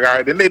hard. I'm like, all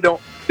right. Then they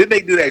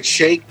do that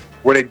shake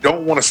where they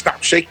don't want to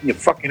stop shaking your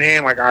fucking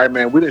hand. Like, all right,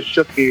 man, we just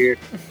shook here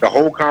the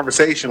whole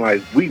conversation.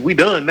 Like, we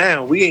done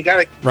now. We ain't got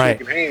to keep Right.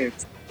 shaking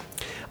hands.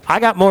 I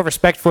got more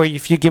respect for you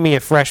if you give me a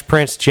Fresh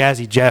Prince,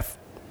 Jazzy Jeff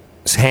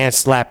hand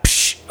slap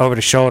over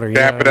the shoulder. You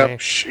Dap know it what I up mean?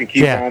 and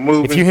keep on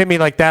moving. If you hit me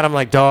like that, I'm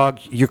like, dog,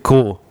 you're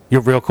cool.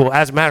 You're real cool.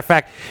 As a matter of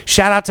fact,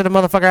 shout out to the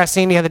motherfucker I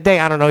seen the other day.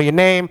 I don't know your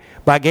name,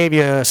 but I gave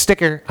you a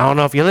sticker. I don't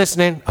know if you're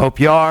listening. Hope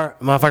you are.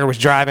 Motherfucker was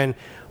driving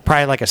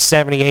probably like a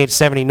 78,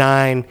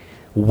 79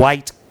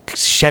 white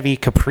Chevy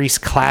Caprice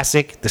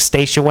Classic, the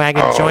station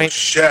wagon joint.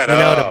 shut You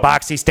know, up. the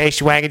boxy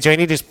station wagon joint.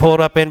 He just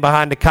pulled up in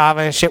behind the Kava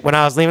and shit when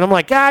I was leaving. I'm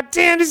like, God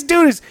damn, this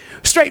dude is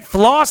straight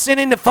flossing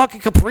in the fucking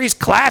Caprice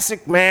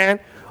Classic, man.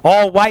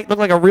 All white,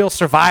 looked like a real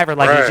survivor,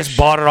 like he Fresh. just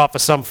bought it off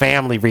of some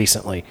family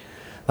recently.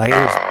 Like, it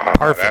was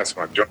perfect. That's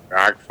my joke.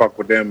 I fuck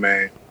with them,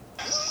 man.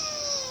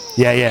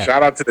 Yeah, yeah.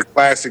 Shout out to the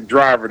classic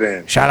driver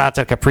then. Shout out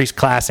to Caprice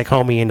Classic,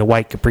 homie, in the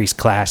white Caprice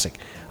Classic.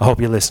 I hope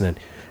you're listening.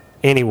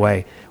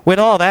 Anyway, with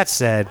all that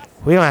said,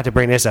 we don't have to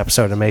bring this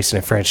episode of the Mason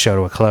and Friends show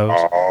to a close.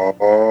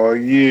 Oh,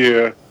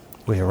 yeah.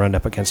 We have run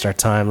up against our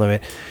time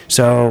limit.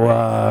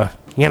 So,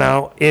 you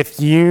know, if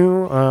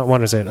you,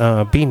 what is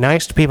it? Be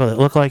nice to people that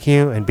look like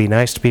you and be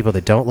nice to people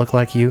that don't look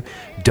like you.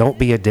 Don't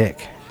be a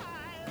dick.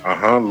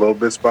 Little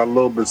bits by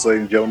little bits,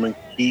 ladies and gentlemen.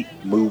 Keep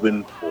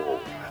moving forward.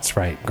 That's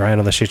right. Grind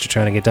on the shit you're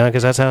trying to get done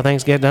because that's how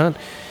things get done.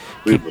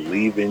 We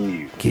believe in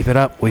you. Keep it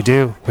up. We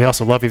do. We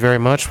also love you very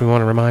much. We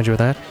want to remind you of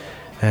that.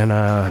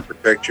 And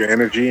Protect your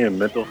energy and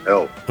mental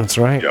health. that's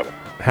right. Gentlemen.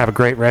 Have a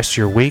great rest of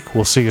your week.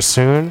 We'll see you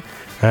soon.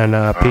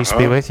 And peace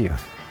be with you.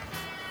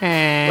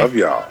 Love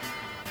y'all.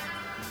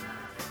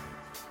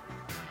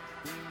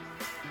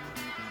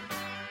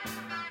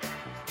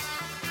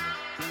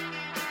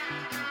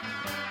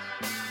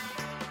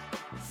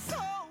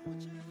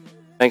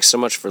 Thanks so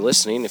much for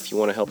listening. If you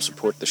want to help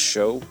support the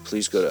show,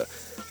 please go to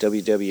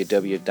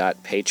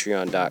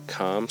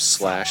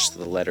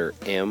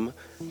www.patreon.com/M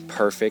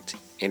Perfect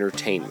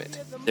Entertainment.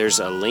 There's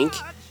a link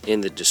in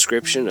the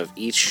description of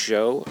each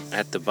show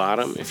at the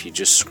bottom. If you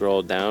just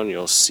scroll down,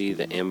 you'll see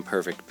the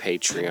Imperfect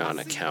Patreon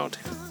account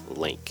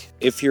link.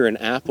 If you're an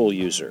Apple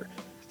user,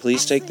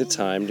 please take the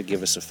time to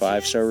give us a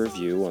 5-star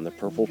review on the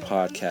Purple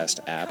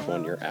Podcast app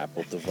on your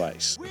Apple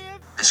device.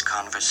 This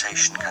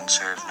conversation can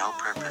serve no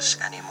purpose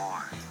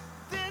anymore.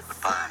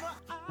 Goodbye.